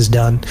 10 weeks is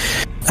done.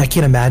 I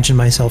can't imagine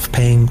myself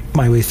paying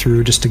my way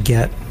through just to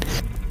get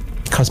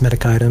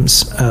cosmetic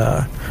items.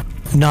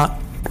 Not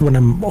when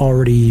I'm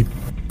already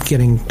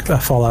getting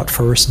Fallout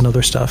first and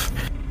other stuff.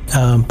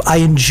 I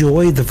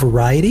enjoy the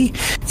variety.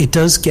 It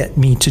does get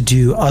me to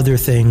do other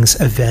things,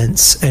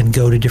 events, and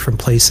go to different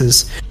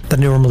places that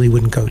I normally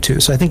wouldn't go to.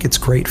 So I think it's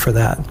great for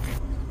that.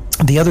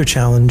 The other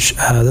challenge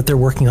that they're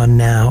working on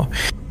now,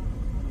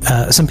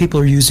 some people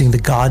are using the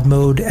God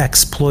mode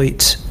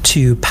exploit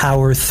to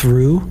power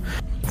through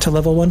to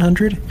level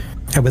 100,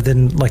 and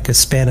within like a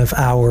span of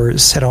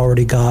hours had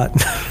already got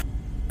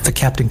the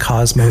Captain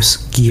Cosmos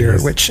gear,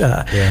 which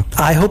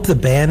I hope the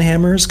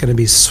banhammer is going to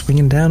be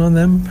swinging down on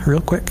them real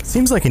quick.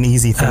 Seems like an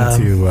easy thing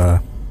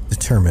to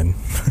determine.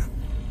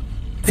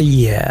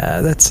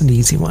 Yeah, that's an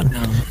easy one.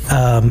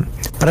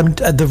 But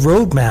the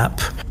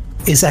roadmap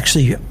is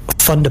actually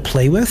fun to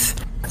play with.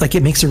 Like,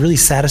 it makes a really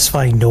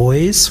satisfying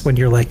noise when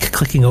you're like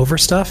clicking over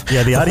stuff.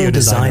 Yeah, the audio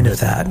design of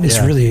that is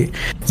really,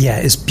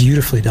 is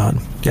beautifully done.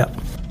 Yep.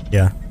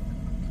 Yeah.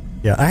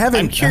 I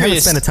haven't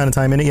spent a ton of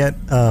time in it yet.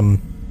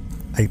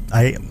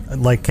 I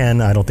like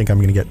Ken, I don't think I'm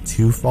going to get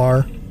too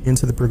far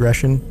into the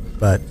progression,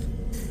 but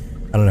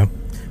I don't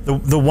know.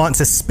 The want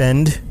to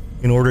spend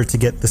in order to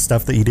get the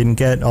stuff that you didn't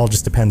get all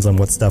just depends on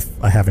what stuff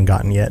I haven't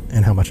gotten yet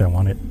and how much I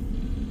want it.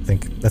 I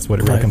think that's what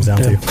it really comes down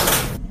to.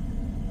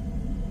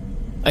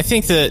 I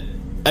think that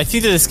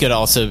this could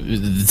also,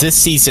 this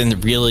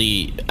season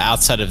really,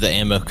 outside of the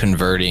ammo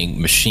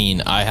converting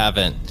machine, I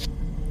haven't,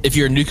 if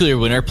you're a nuclear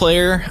winter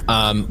player,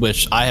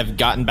 which I have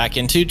gotten back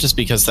into just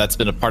because that's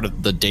been a part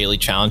of the daily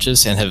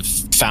challenges, and have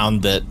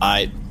found that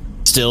I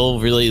still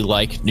really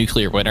like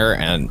nuclear winter,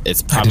 and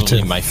it's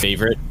probably my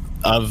favorite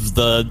of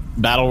the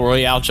battle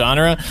royale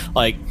genre.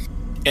 Like,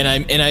 and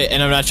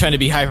I'm not trying to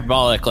be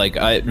hyperbolic. Like,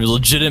 I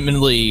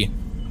legitimately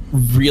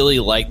really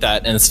like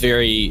that, and it's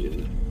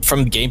very,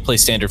 from the gameplay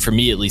standard, for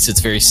me at least, it's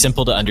very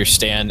simple to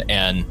understand,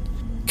 and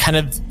kind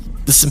of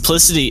the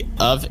simplicity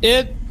of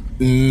it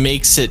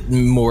makes it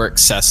more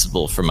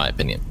accessible, for my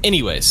opinion.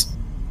 Anyways,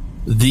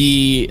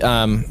 the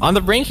on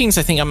the rankings,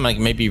 I think I'm like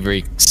maybe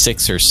rank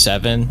 6 or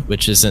 7,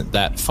 which isn't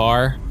that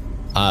far.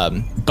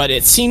 But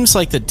it seems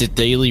like the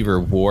daily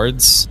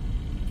rewards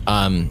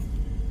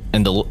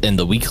and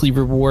the weekly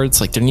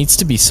rewards. Like, there needs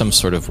to be some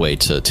sort of way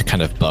to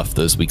kind of buff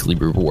those weekly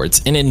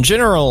rewards. And in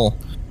general,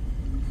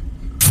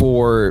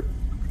 for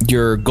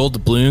your gold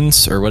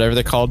doubloons or whatever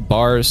they're called,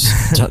 bars,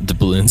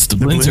 doubloons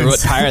are what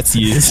pirates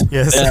use.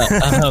 Yes.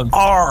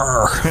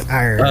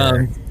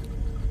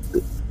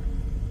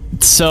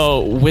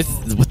 So with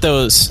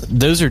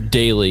those are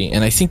daily,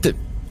 and I think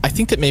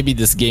that maybe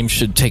this game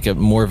should take a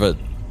more of a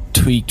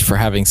tweak for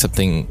having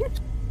something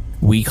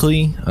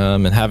weekly,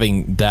 and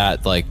having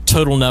that like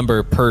total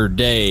number per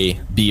day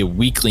be a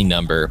weekly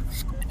number.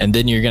 And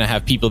then you're going to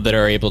have people that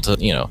are able to,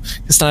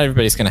 because not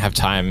everybody's going to have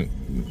time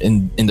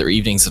in their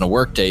evenings in a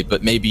work day,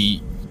 but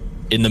maybe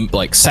in the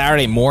like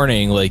Saturday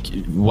morning, like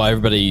while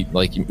everybody,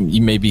 like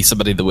you may be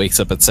somebody that wakes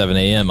up at 7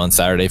 a.m. on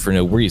Saturday for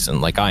no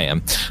reason, like I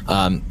am.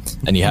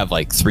 And you have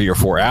like 3 or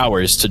 4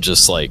 hours to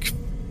just like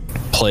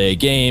play a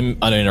game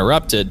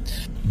uninterrupted.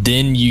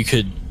 Then you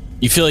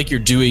feel like you're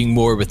doing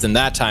more within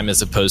that time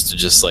as opposed to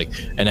just like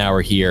an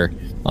hour here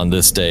on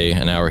this day,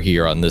 an hour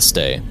here on this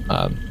day.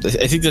 I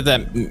think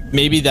that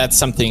maybe that's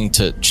something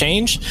to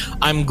change.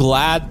 I'm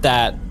glad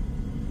that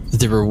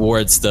the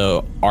rewards,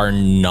 though, are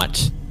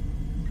not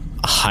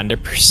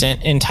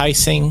 100%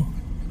 enticing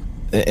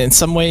in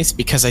some ways,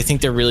 because I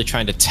think they're really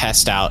trying to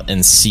test out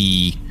and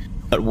see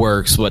what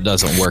works, what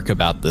doesn't work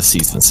about the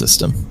season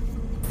system.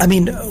 I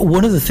mean,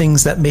 one of the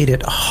things that made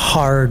it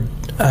hard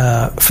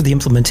for the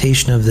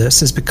implementation of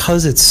this is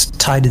because it's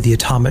tied to the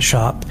Atomic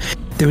Shop.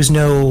 There was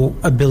no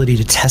ability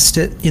to test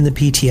it in the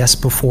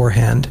PTS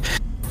beforehand,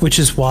 which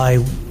is why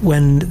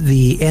when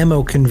the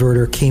ammo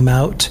converter came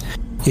out,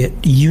 it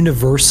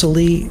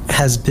universally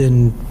has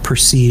been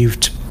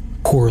perceived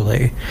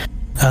poorly.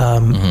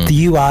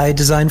 The UI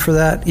design for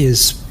that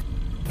is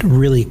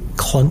really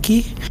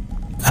clunky.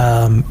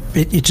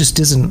 It just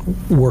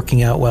isn't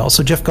working out well.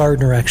 So Jeff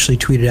Gardner actually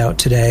tweeted out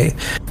today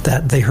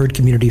that they heard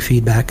community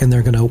feedback and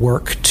they're going to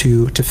work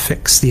to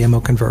fix the ammo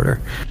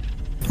converter,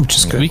 which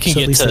is good. We can so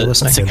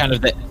get to kind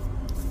of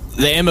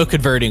the ammo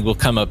converting will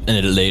come up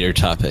in a later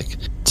topic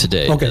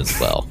today as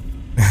well.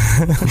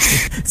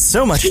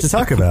 So much to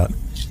talk about.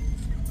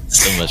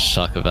 So much to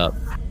talk about.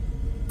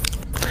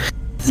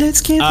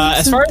 Let's get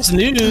as far as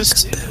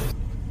news.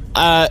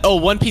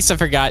 One piece I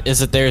forgot is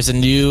that there's a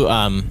new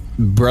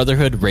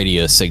Brotherhood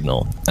radio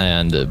signal,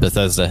 and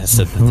Bethesda has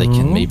said that they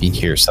can maybe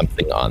hear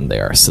something on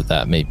there, so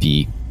that may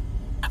be.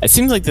 It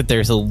seems like that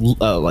there's a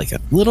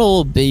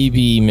little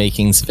baby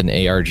makings of an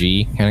ARG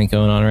kind of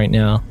going on right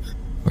now,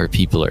 where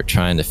people are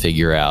trying to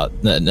figure out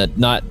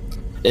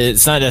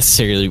it's not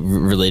necessarily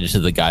related to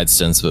the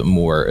Guidestones, but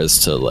more as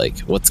to like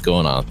what's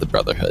going on with the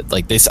Brotherhood.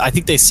 Like I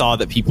think they saw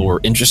that people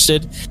were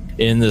interested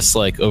in this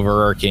like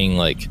overarching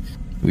like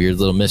weird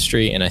little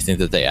mystery, and I think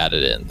that they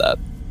added in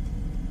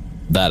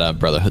that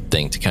Brotherhood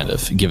thing to kind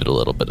of give it a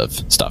little bit of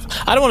stuff.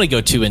 I don't want to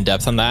go too in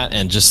depth on that,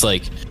 and just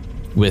like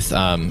with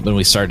when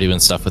we started doing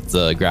stuff with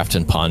the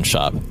Grafton Pawn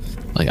Shop,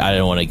 like I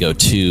don't want to go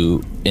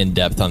too in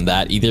depth on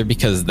that either,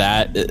 because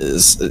that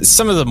is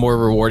some of the more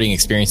rewarding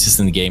experiences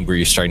in the game where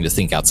you're starting to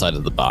think outside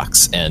of the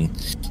box, and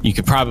you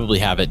could probably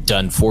have it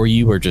done for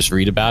you or just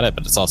read about it,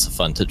 but it's also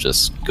fun to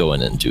just go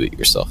in and do it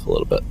yourself a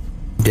little bit.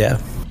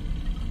 Yeah,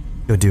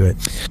 go do it.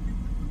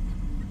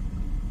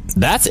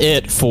 That's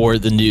it for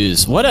the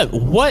news.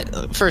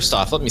 First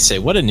off, let me say,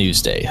 what a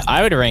news day.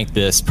 I would rank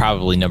this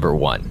probably number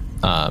one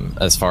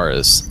as far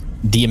as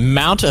the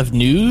amount of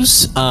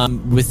news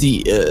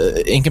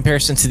in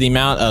comparison to the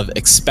amount of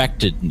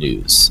expected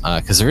news.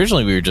 Because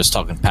originally we were just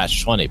talking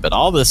patch 20, but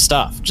all this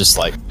stuff just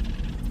like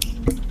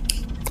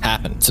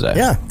happened today.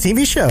 Yeah,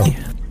 TV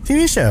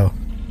show.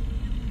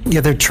 Yeah,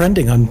 they're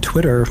trending on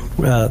Twitter.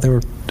 They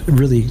were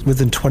really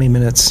within 20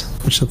 minutes,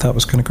 which I thought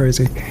was kind of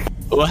crazy.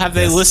 Well, have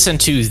they listened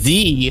to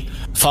the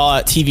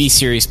Fallout TV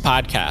series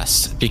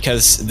podcast?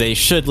 Because they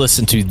should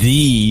listen to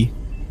the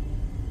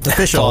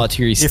official, Fallout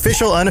series, the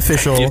official,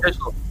 unofficial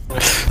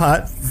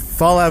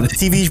Fallout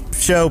TV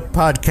show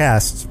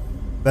podcast.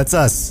 That's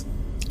us.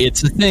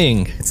 It's a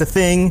thing. It's a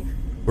thing.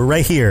 We're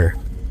right here.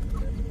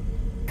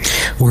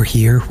 We're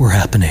here. We're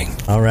happening.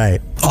 All right.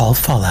 All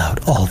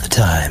Fallout, all the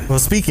time. Well,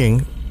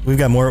 speaking. We've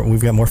got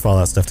more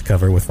Fallout stuff to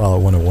cover with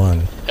Fallout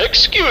 101.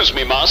 Excuse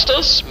me,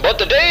 masters, but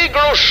the day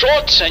grows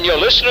short and your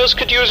listeners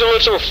could use a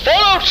little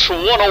Fallout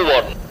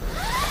 101.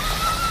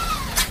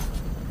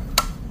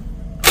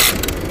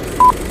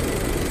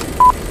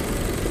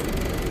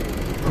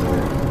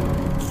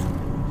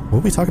 What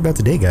will we talk about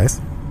today, guys?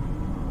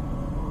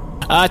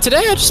 Today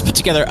I just put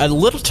together a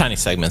little tiny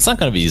segment. It's not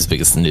going to be as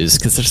big as the news,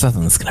 because there's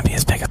nothing that's going to be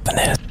as big as the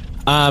news.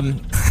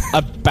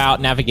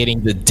 About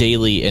navigating the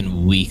daily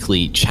and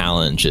weekly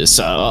challenges.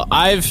 So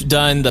I've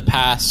done the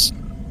past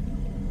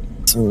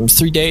 3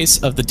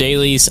 days of the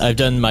dailies. I've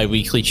done my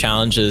weekly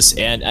challenges,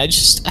 and I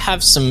just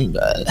have some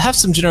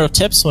general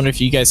tips. I wonder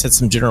if you guys had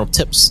some general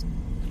tips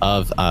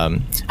of how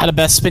to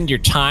best spend your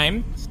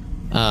time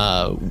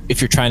if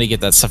you're trying to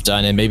get that stuff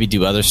done, and maybe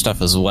do other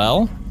stuff as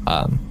well.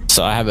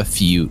 So I have a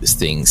few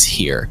things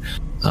here.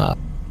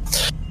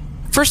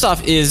 First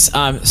off is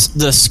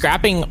the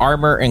scrapping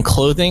armor and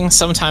clothing.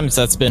 Sometimes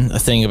that's been a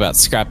thing about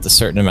scrapped a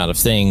certain amount of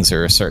things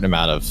or a certain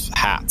amount of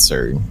hats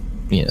or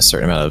a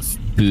certain amount of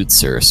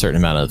boots or a certain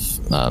amount of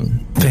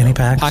fanny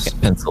packs, pocket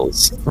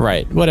pencils,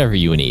 right? Whatever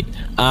you need.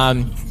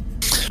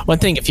 One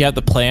thing, if you have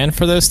the plan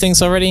for those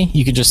things already,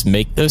 you can just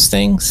make those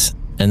things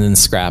and then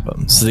scrap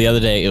them. So the other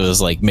day it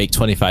was like make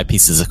 25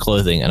 pieces of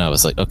clothing, and I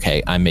was like,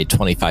 okay, I made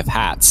 25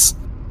 hats.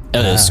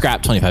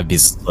 Scrapped 25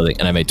 pieces of clothing,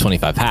 and I made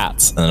 25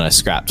 hats, and then I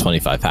scrapped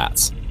 25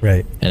 hats.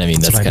 Right. And I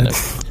mean, that's kind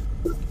of...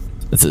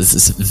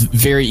 It's a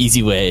very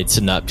easy way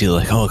to not be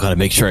like, oh, I gotta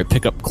make sure I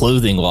pick up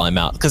clothing while I'm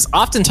out. Because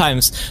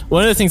oftentimes,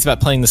 one of the things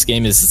about playing this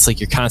game is it's like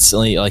you're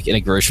constantly like in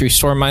a grocery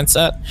store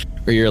mindset,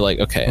 where you're like,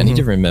 okay, I need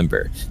to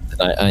remember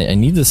that I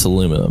need this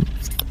aluminum,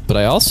 but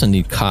I also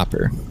need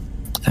copper.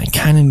 I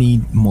kind of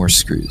need more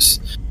screws.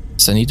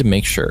 So I need to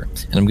make sure,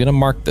 and I'm gonna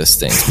mark this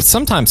thing. But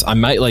sometimes I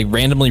might like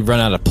randomly run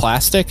out of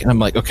plastic, and I'm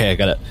like, okay, I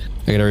gotta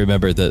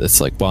remember that it's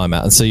like while I'm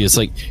out. And so it's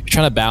like you're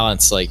trying to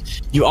balance. Like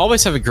you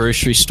always have a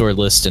grocery store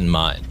list in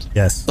mind.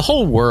 Yes, the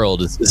whole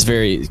world is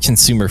very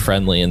consumer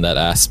friendly in that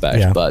aspect.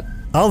 Yeah. But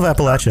all of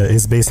Appalachia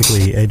is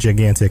basically a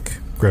gigantic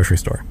grocery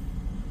store.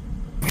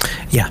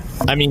 Yeah,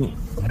 I mean,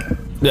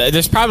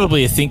 there's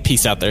probably a think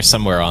piece out there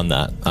somewhere on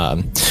that.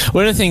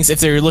 One of the things, if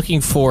they're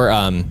looking for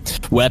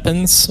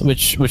weapons,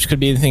 which could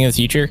be the thing in the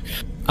future,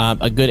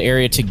 a good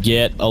area to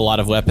get a lot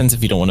of weapons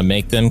if you don't want to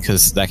make them,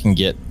 because that can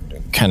get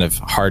kind of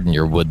harden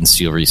your wood and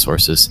steel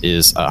resources,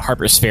 is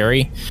Harper's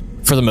Ferry.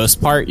 For the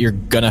most part, you're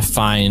going to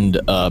find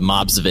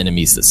mobs of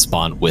enemies that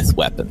spawn with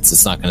weapons.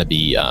 It's not going to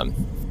be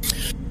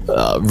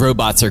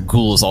robots or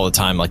ghouls all the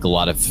time like a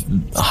lot of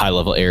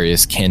high-level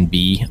areas can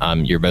be.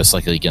 You're most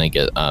likely going to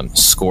get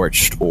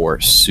scorched or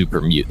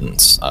super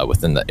mutants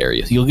within the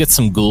area. You'll get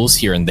some ghouls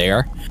here and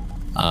there,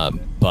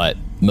 but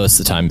most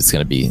of the time it's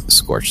going to be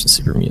scorched and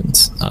super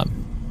mutants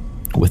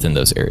within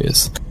those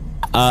areas.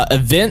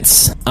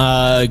 Events,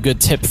 a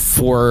good tip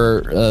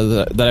for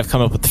that I've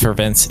come up with for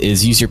events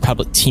is use your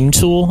public team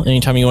tool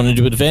anytime you want to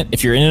do an event.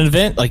 If you're in an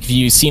event, like if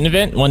you see an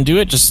event and want to do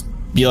it, just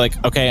be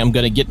like, okay, I'm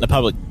going to get in a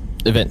public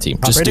event team.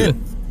 Just do it.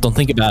 Don't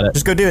think about it.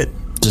 Just go do it.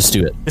 Just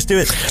do it. Just do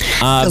it.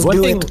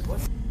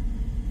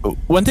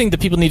 One thing that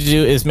people need to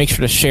do is make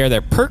sure to share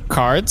their perk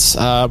cards.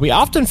 We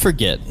often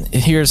forget.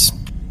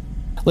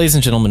 Ladies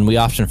and gentlemen, we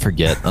often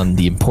forget on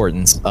the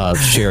importance of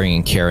sharing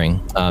and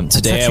caring.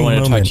 Today I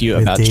want to talk to you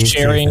about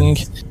sharing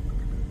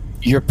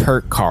your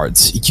perk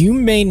cards. You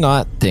may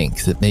not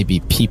think that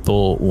maybe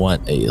people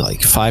want a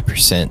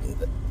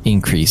 5%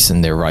 increase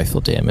in their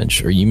rifle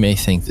damage, or you may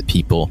think that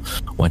people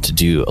want to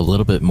do a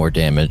little bit more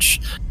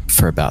damage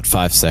for about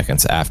 5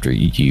 seconds after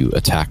you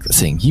attack the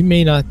thing. You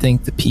may not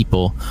think that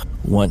people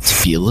want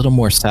to be a little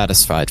more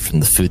satisfied from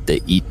the food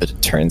they eat, but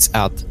it turns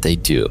out that they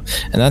do.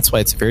 And that's why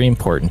it's very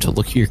important to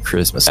look at your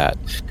charisma stat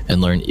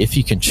and learn if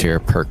you can share a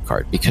perk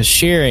card, because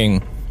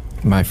sharing,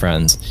 my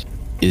friends,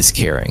 is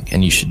caring,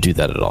 and you should do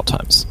that at all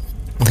times.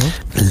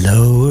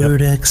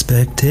 Lowered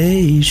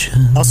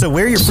expectations. Also,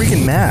 wear your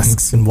freaking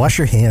masks and wash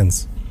your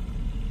hands.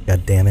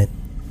 God damn it.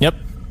 Yep.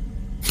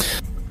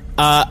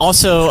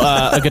 Also,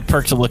 a good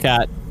perk to look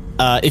at.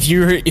 If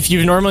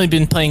you've normally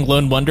been playing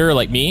Lone Wonder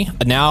like me,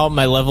 now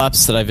my level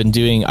ups that I've been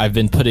doing, I've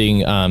been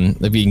getting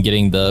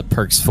the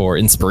perks for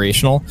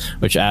Inspirational,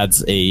 which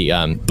adds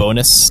a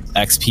bonus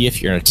XP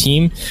if you're in a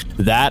team.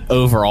 That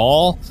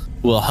overall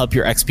will help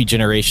your XP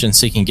generation,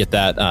 so you can get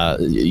that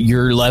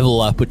your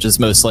level up, which is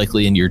most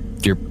likely, and you're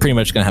pretty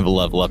much going to have a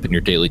level up in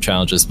your daily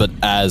challenges. But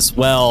as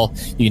well,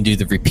 you can do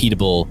the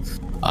repeatable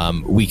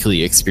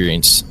weekly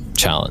experience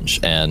challenge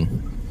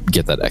and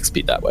get that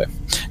XP that way.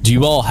 Do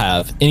you all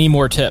have any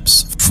more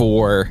tips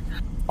for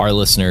our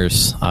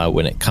listeners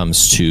when it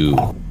comes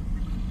to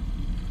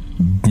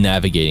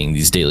navigating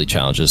these daily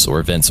challenges or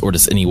events, or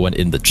does anyone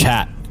in the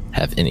chat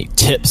have any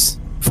tips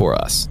for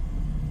us?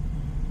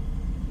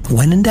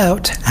 When in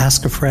doubt,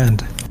 ask a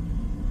friend.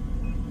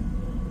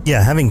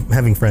 Yeah,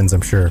 having friends,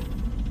 I'm sure,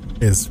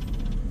 is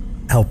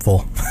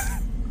helpful.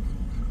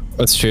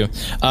 That's true.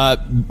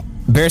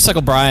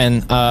 Bearsuckle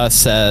Brian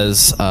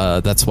says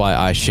that's why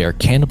I share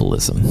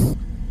cannibalism.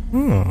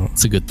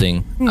 It's a good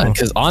thing,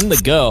 because on the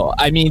go,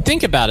 I mean,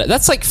 think about it.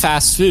 That's like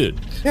fast food.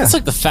 Yeah. That's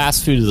like the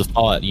fast food of the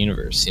Fallout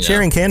universe. You know?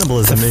 Sharing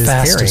cannibalism is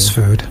fastest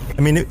caring. food.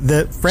 I mean,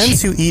 the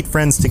friends who eat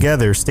friends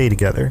together stay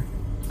together.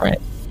 Right.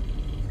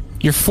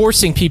 You're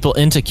forcing people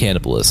into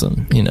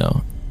cannibalism. You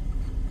know.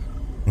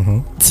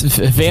 It's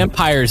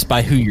vampires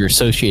by who you're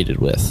associated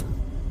with.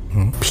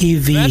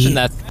 PV Imagine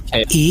that's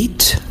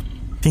eat.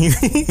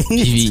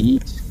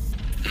 PvE.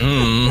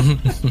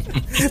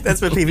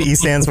 That's what PvE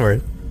stands for.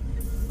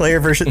 Player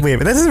versus... Wait,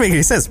 but that doesn't make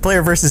any sense.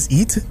 Player versus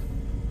eat?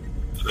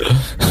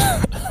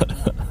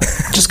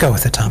 Just go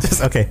with it, Tom.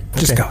 Okay.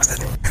 Just go with it.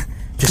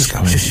 Just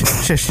go with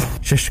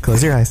it. Shush.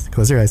 Close your eyes.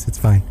 Close your eyes. It's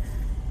fine.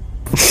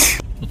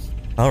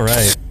 All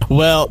right.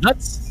 Well,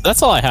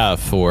 that's all I have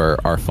for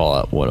our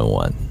Fallout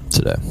 101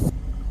 today.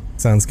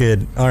 Sounds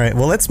good. All right.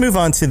 Well, let's move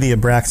on to the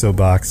Abraxo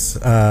box.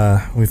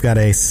 We've got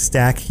a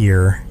stack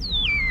here.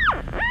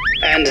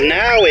 And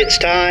now it's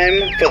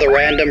time for the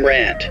random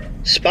rant.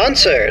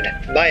 Sponsored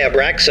by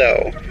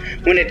Abraxo.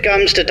 When it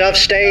comes to tough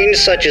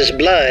stains such as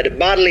blood,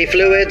 bodily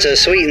fluids, or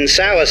sweet and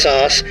sour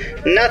sauce,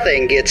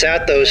 nothing gets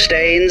out those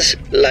stains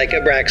like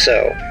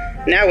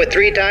Abraxo. Now with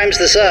 3 times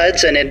the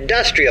suds and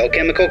industrial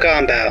chemical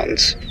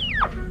compounds.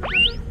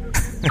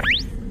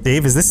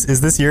 Dave, is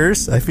this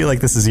yours? I feel like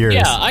this is yours.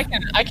 Yeah, I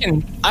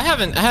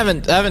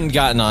haven't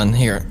gotten on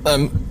here.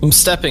 I'm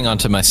stepping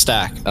onto my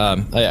stack.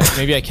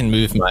 Maybe I can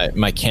move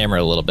my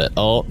camera a little bit.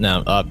 Oh,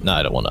 no, I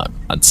don't want to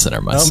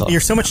uncenter myself.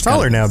 You're so much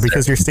taller now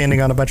because you're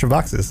standing on a bunch of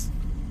boxes.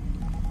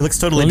 It looks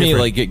totally different.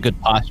 Let me get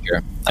good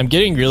posture. I'm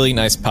getting really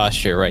nice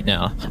posture right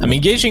now. I'm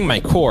engaging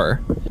my core,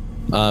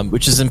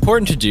 which is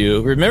important to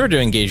do. Remember to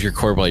engage your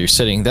core while you're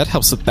sitting. That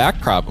helps with back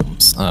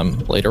problems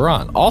later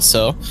on.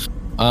 Also,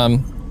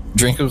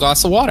 drink a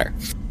glass of water.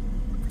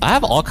 I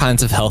have all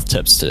kinds of health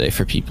tips today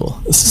for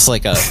people. This is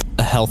like a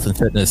health and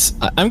fitness.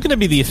 I'm going to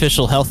be the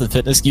official health and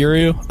fitness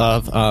guru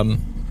of the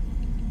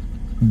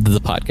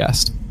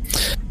podcast.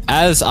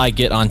 As I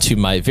get onto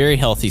my very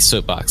healthy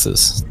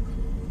soapboxes,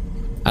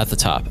 at the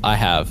top, I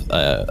have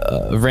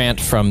a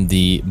rant from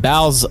the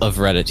bowels of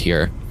Reddit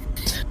here,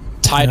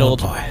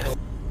 titled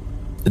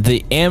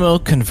 "The Ammo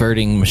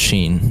Converting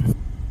Machine."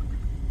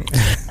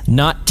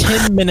 Not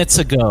 10 minutes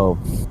ago,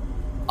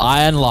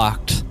 I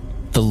unlocked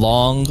the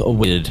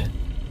long-awaited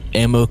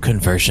ammo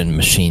conversion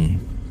machine.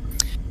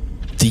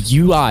 The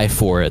UI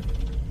for it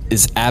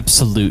is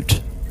absolute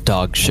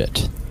dog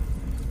shit.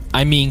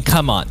 I mean,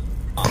 come on.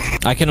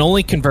 I can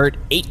only convert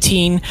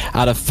 18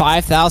 out of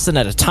 5,000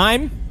 at a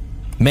time?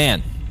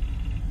 Man,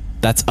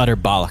 that's utter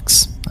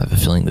bollocks. I have a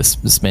feeling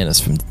this man is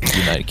from the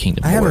United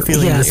Kingdom. I have a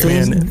feeling this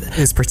man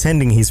is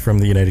pretending he's from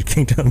the United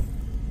Kingdom.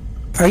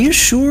 Are you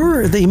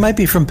sure that he might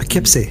be from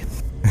Poughkeepsie?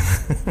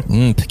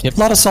 Poughkeepsie. A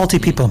lot of salty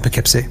people in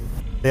Poughkeepsie.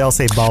 They all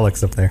say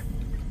bollocks up there.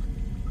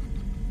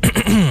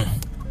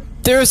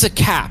 There is a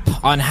cap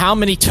on how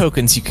many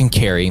tokens you can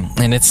carry,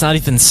 and it's not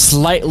even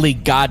slightly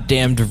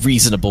goddamned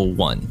reasonable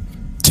one.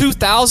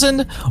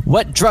 2,000?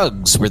 What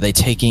drugs were they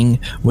taking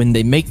when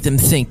they make them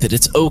think that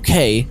it's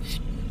okay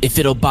if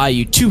it'll buy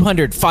you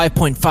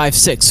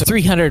 205.56 or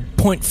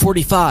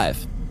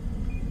 300.45?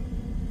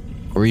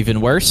 Or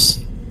even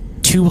worse,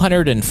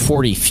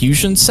 240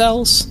 fusion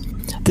cells?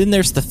 Then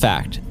there's the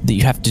fact that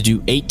you have to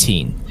do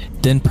 18,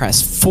 then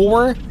press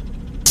 4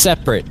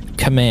 separate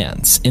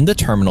commands in the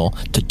terminal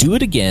to do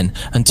it again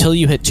until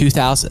you hit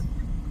 2,000.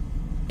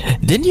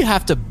 Then you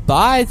have to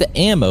buy the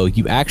ammo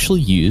you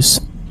actually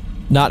use,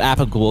 not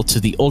applicable to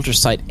the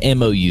ultrasight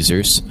ammo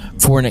users,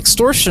 for an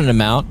extortionate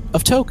amount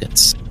of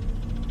tokens.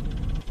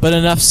 But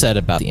enough said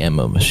about the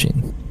ammo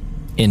machine.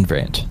 In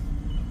rant.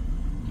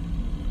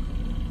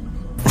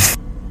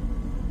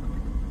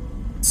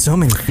 So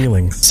many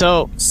feelings.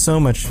 So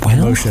much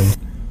emotion.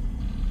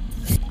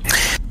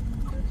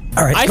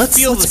 All right, I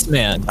feel this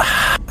man.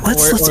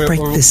 Let's break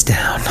this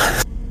down.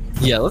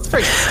 Yeah, let's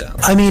break this down.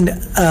 I mean,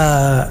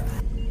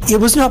 it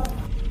was not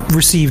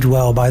received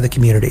well by the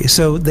community,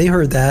 so they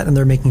heard that and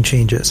they're making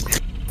changes.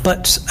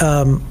 But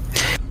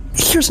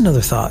here's another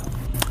thought.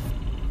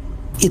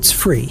 It's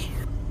free.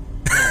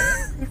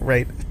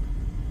 Right.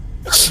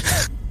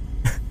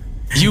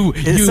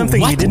 It's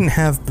something you didn't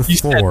have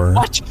before.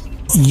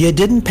 You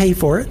didn't pay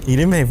for it. You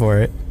didn't pay for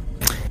it.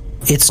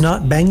 It's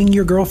not banging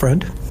your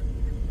girlfriend.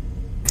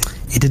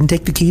 It didn't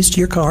take the keys to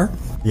your car.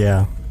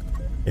 Yeah.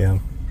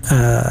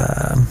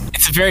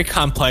 It's a very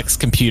complex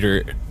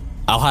computer,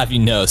 I'll have you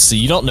know, so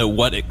you don't know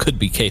what it could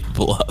be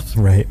capable of.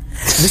 Right.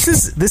 This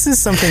is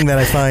something that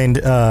I find,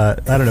 I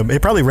don't know,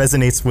 it probably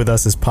resonates with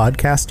us as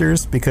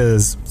podcasters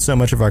because so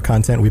much of our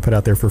content we put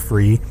out there for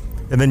free.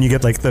 And then you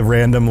get like the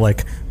random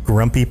like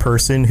grumpy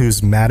person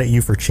who's mad at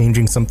you for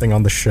changing something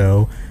on the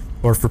show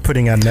or for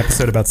putting out an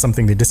episode about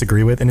something they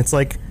disagree with. And it's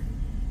like,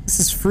 this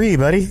is free,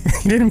 buddy.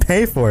 You didn't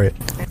pay for it.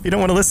 If you don't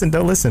want to listen,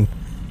 don't listen.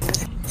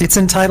 It's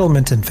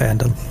entitlement in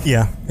fandom.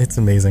 Yeah, it's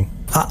amazing.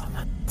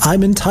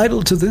 I'm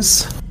entitled to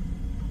this.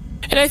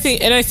 And I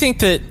think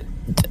that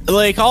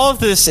like all of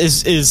this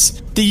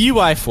is the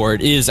UI for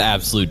it is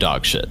absolute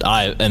dog shit.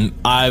 I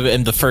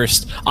am the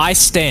first. I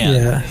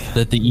stand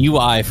that the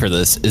UI for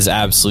this is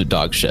absolute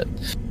dog shit.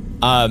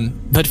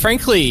 But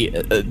frankly,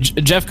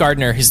 Jeff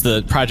Gardner, who's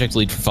the project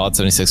lead for Fallout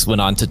 76,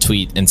 went on to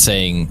tweet and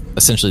saying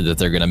essentially that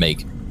they're going to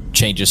make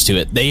changes to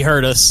it. They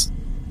heard us.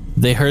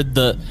 They heard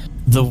the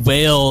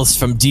wails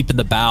from deep in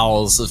the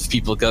bowels of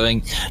people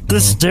going,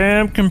 "This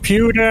damn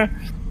computer."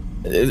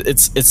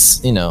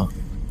 It's you know,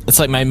 it's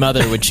like my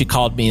mother when she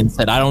called me and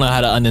said, "I don't know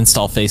how to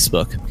uninstall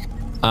Facebook."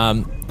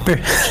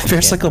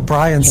 Bearcycle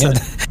Brian said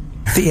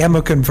the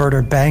ammo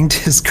converter banged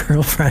his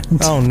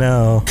girlfriend. Oh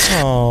no!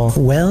 Oh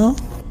well.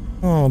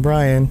 Oh,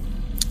 Brian.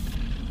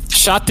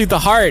 Shot through the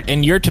heart,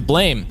 and you're to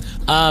blame.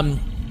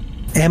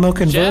 Ammo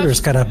converter's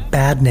got a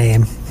bad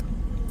name.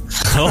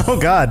 Oh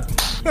God.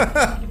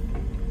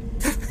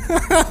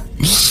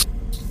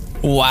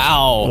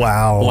 Wow.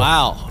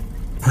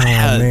 Oh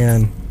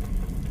man.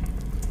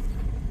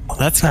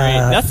 That's great.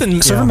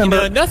 Nothing. So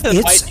remember, nothing.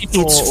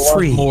 It's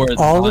free.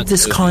 All of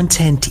this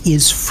content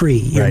is free.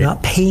 You're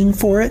not paying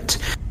for it.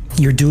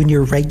 You're doing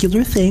your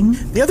regular thing.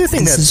 The other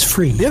thing this is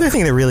free. The other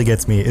thing that really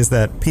gets me is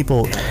that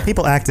people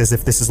act as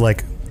if this is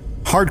like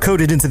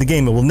hard-coded into the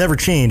game. It will never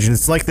change, and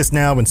it's like this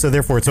now, and so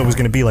therefore it's always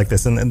going to be like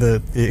this. And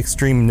the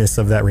extremeness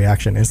of that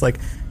reaction is like,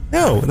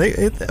 no,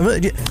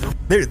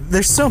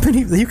 there's so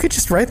many. You could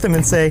just write them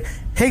and say,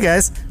 hey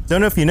guys,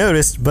 don't know if you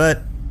noticed,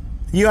 but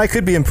UI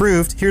could be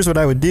improved. Here's what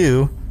I would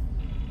do.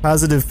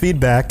 Positive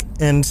feedback,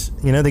 and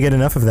they get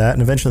enough of that,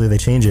 and eventually they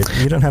change it.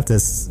 You don't have to.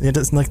 It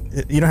doesn't like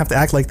you don't have to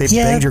act like they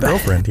banged your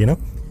girlfriend.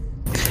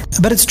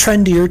 But it's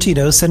trendier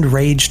to send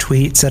rage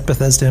tweets at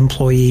Bethesda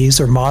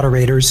employees or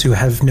moderators who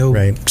have no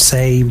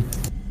say.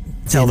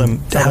 Tell them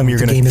you're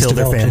going to kill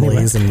their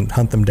families and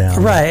hunt them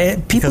down.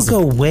 Right. People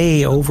go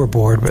way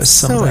overboard with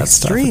some of that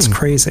stuff. It's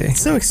crazy. It's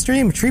so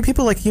extreme. Treat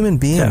people like human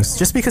beings. Yeah.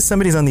 Just because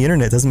somebody's on the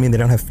internet doesn't mean they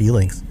don't have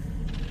feelings.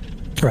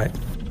 Right.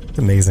 It's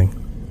amazing.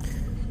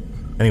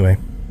 Anyway,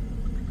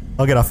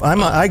 I'll get off.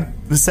 I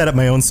set up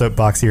my own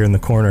soapbox here in the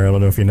corner. I don't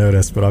know if you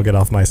noticed, but I'll get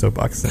off my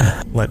soapbox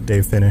and let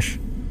Dave finish.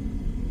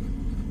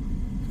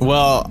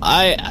 Well,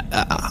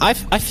 I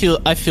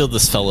feel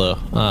this fellow,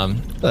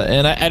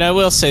 and I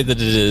will say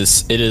that it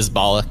is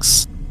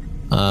bollocks,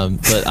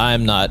 but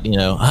I'm not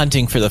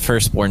hunting for the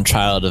firstborn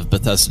child of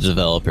Bethesda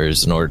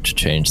developers in order to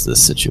change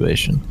this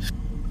situation.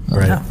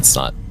 Right, it's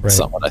not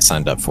what I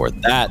signed up for.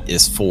 That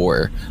is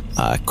for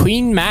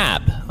Queen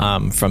Mab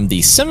from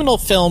the seminal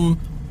film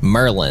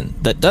Merlin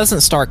that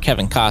doesn't star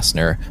Kevin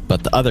Costner,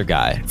 but the other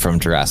guy from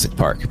Jurassic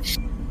Park.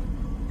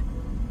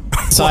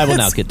 So I will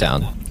now get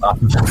down.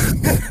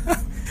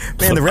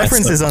 Man, the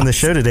references on the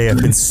show today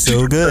have been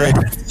so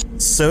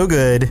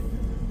good,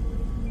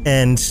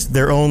 and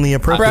they're only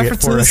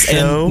appropriate for a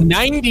show.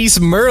 90s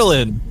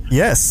Merlin.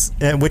 Yes,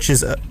 which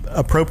is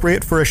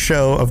appropriate for a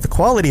show of the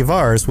quality of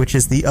ours, which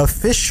is the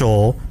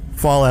official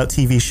Fallout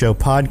TV show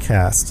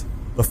podcast,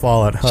 the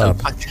Fallout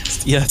Hub.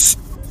 Yes.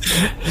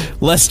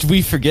 Lest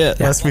we forget.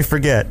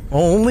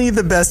 Only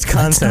the best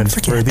content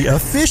for the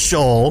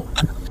unofficial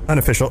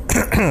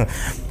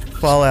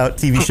Fallout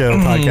TV show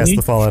podcast,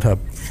 the Fallout Hub.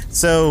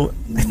 So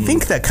I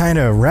think that kind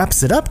of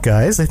wraps it up,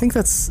 guys. I think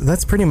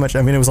that's pretty much.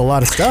 I mean, it was a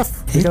lot of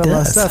stuff. We got a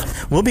lot of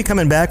stuff. We'll be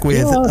coming back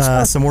with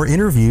some more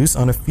interviews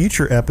on a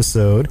future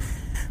episode.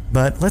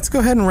 But let's go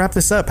ahead and wrap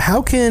this up.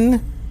 How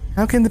can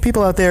the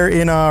people out there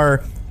in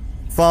our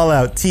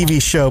Fallout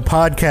TV show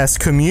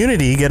podcast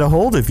community get a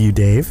hold of you,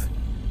 Dave?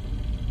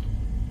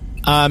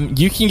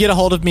 You can get a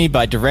hold of me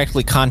by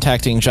directly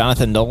contacting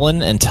Jonathan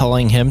Nolan and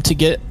telling him to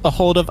get a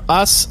hold of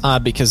us,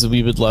 because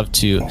we would love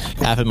to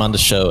have him on the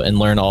show and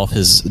learn all of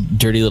his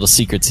dirty little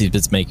secrets he's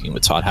been making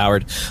with Todd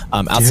Howard.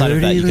 Outside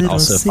of that, you can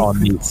also follow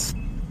me.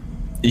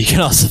 You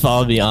can also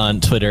follow me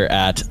on Twitter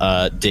at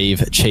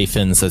Dave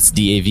Chaffins. That's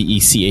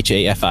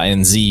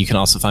DAVECHAFINZ. You can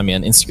also find me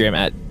on Instagram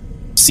at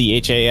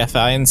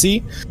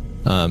CHAFINZ.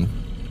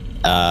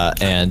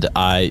 And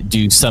I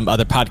do some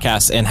other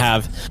podcasts and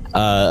have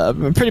a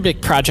pretty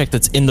big project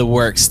that's in the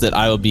works that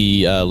I will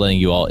be letting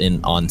you all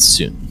in on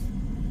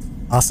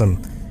soon.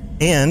 Awesome.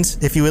 And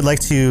if you would like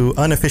to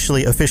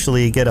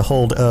officially get a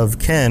hold of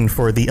Ken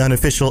for the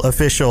official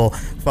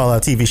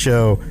Fallout TV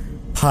show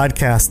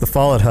podcast, the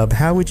Fallout Hub,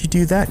 how would you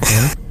do that,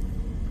 Ken?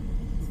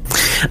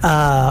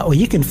 Well,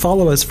 you can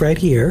follow us right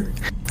here.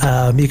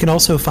 You can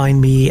also find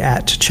me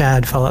at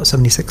Chad Fallout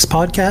 76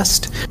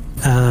 Podcast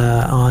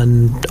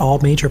on all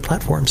major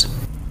platforms.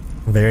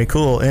 Very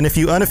cool. And if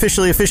you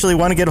officially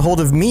want to get a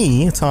hold of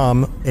me,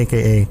 Tom,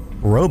 aka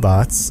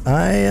Robots,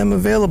 I am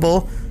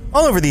available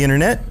all over the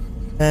internet.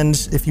 And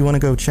if you want to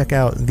go check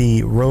out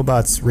the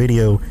Robots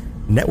Radio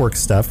Network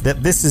stuff,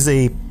 that this is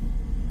a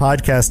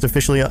podcast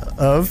officially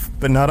of,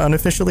 but not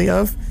unofficially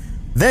of,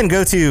 then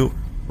go to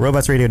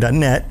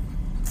robotsradio.net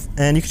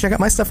and you can check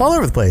out my stuff all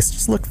over the place.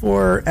 Just look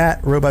for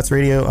at Robots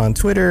Radio on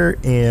Twitter,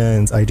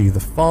 and I do the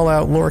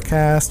Fallout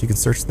Lorecast. You can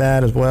search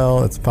that as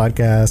well. It's a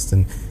podcast,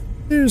 and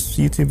there's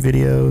YouTube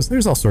videos.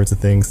 There's all sorts of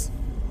things.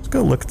 Just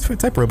go look,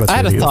 type Robots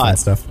Radio. I had a thought.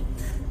 Stuff.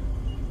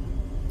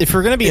 If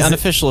we're going to be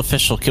official,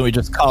 can we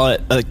just call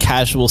it a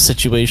casual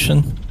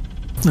situation?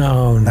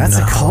 Oh, that's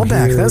a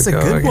callback. That's a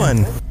good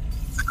one.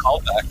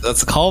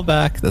 That's a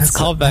callback.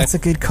 That's a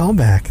good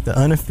callback. The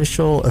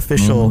unofficial,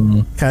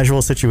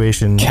 casual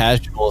situation.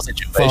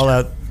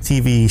 Fallout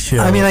TV show.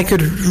 I mean, I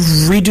could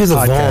redo the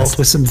vault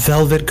with some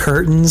velvet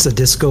curtains, a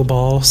disco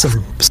ball,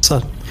 some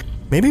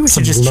maybe we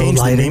should just change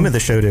the name of the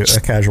show to a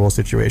casual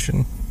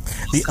situation.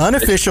 The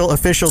unofficial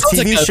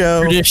TV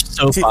show. British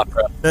soap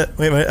opera.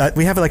 Wait,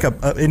 we have like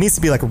it needs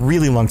to be like a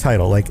really long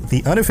title, like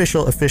the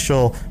unofficial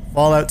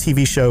Fallout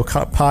TV show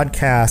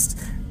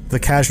podcast, the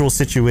casual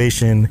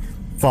situation.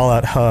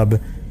 Fallout Hub,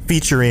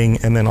 featuring,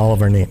 and then all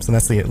of our names, and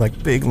that's the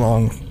like big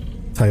long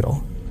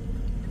title.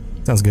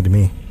 Sounds good to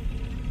me.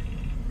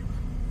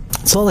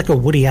 It's all like a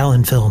Woody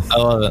Allen film. I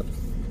love it.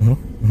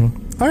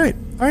 Mm-hmm. All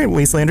All right,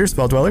 Wastelanders,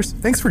 Vault Dwellers,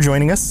 thanks for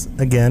joining us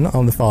again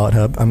on the Fallout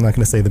Hub. I'm not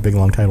going to say the big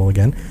long title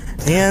again.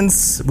 And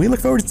we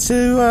look forward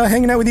to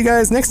hanging out with you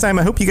guys next time.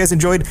 I hope you guys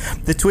enjoyed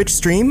the Twitch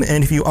stream.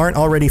 And if you aren't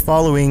already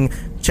following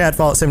Chad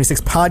Fallout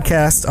 76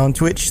 podcast on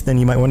Twitch, then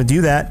you might want to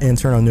do that and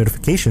turn on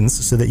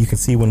notifications so that you can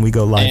see when we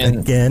go live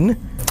again.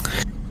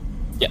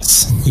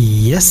 Yes.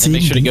 Yes. And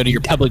make sure to go to your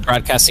public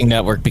broadcasting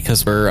network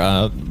because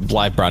we're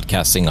live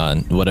broadcasting on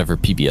whatever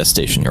PBS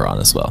station you're on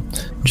as well.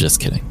 Just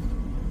kidding.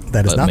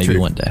 That is not maybe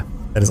true. One day.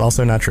 That is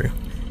also not true.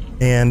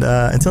 And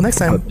until next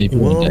time,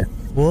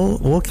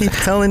 we'll keep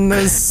telling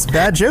those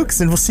bad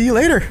jokes, and we'll see you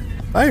later.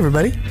 Bye,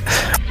 everybody.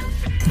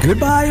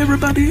 Goodbye,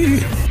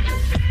 everybody.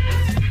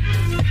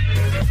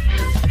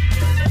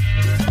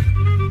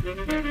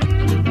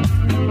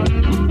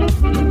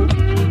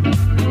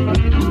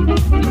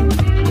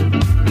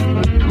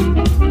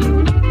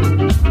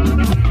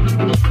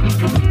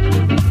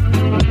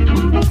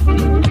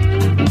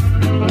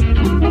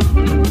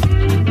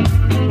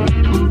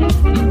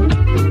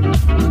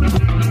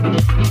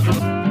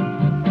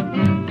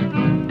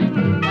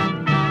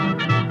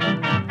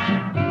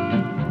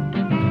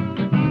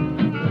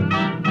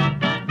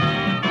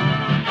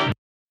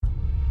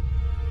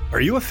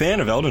 Are you a fan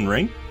of Elden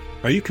Ring?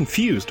 Are you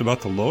confused about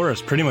the lore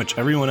as pretty much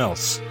everyone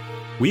else?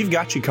 We've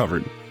got you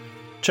covered.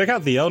 Check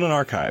out the Elden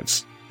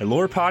Archives, a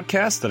lore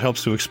podcast that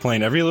helps to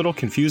explain every little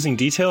confusing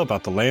detail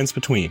about the lands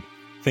between.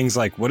 Things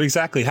like what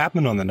exactly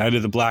happened on the Night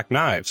of the Black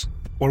Knives,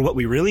 or what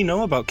we really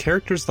know about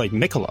characters like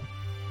Mikola.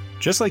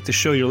 Just like the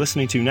show you're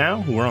listening to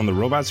now, we're on the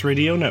Robots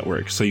Radio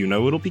Network, so you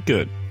know it'll be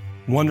good.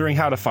 Wondering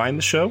how to find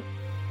the show?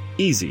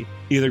 Easy.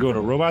 Either go to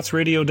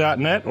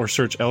robotsradio.net or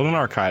search Elden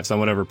Archives on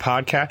whatever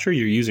podcatcher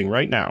you're using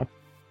right now.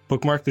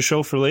 Bookmark the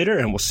show for later,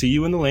 and we'll see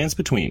you in the lands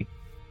between.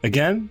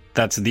 Again,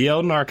 that's The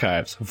Elden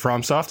Archives, a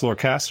FromSoft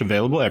Lorecast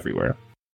available everywhere.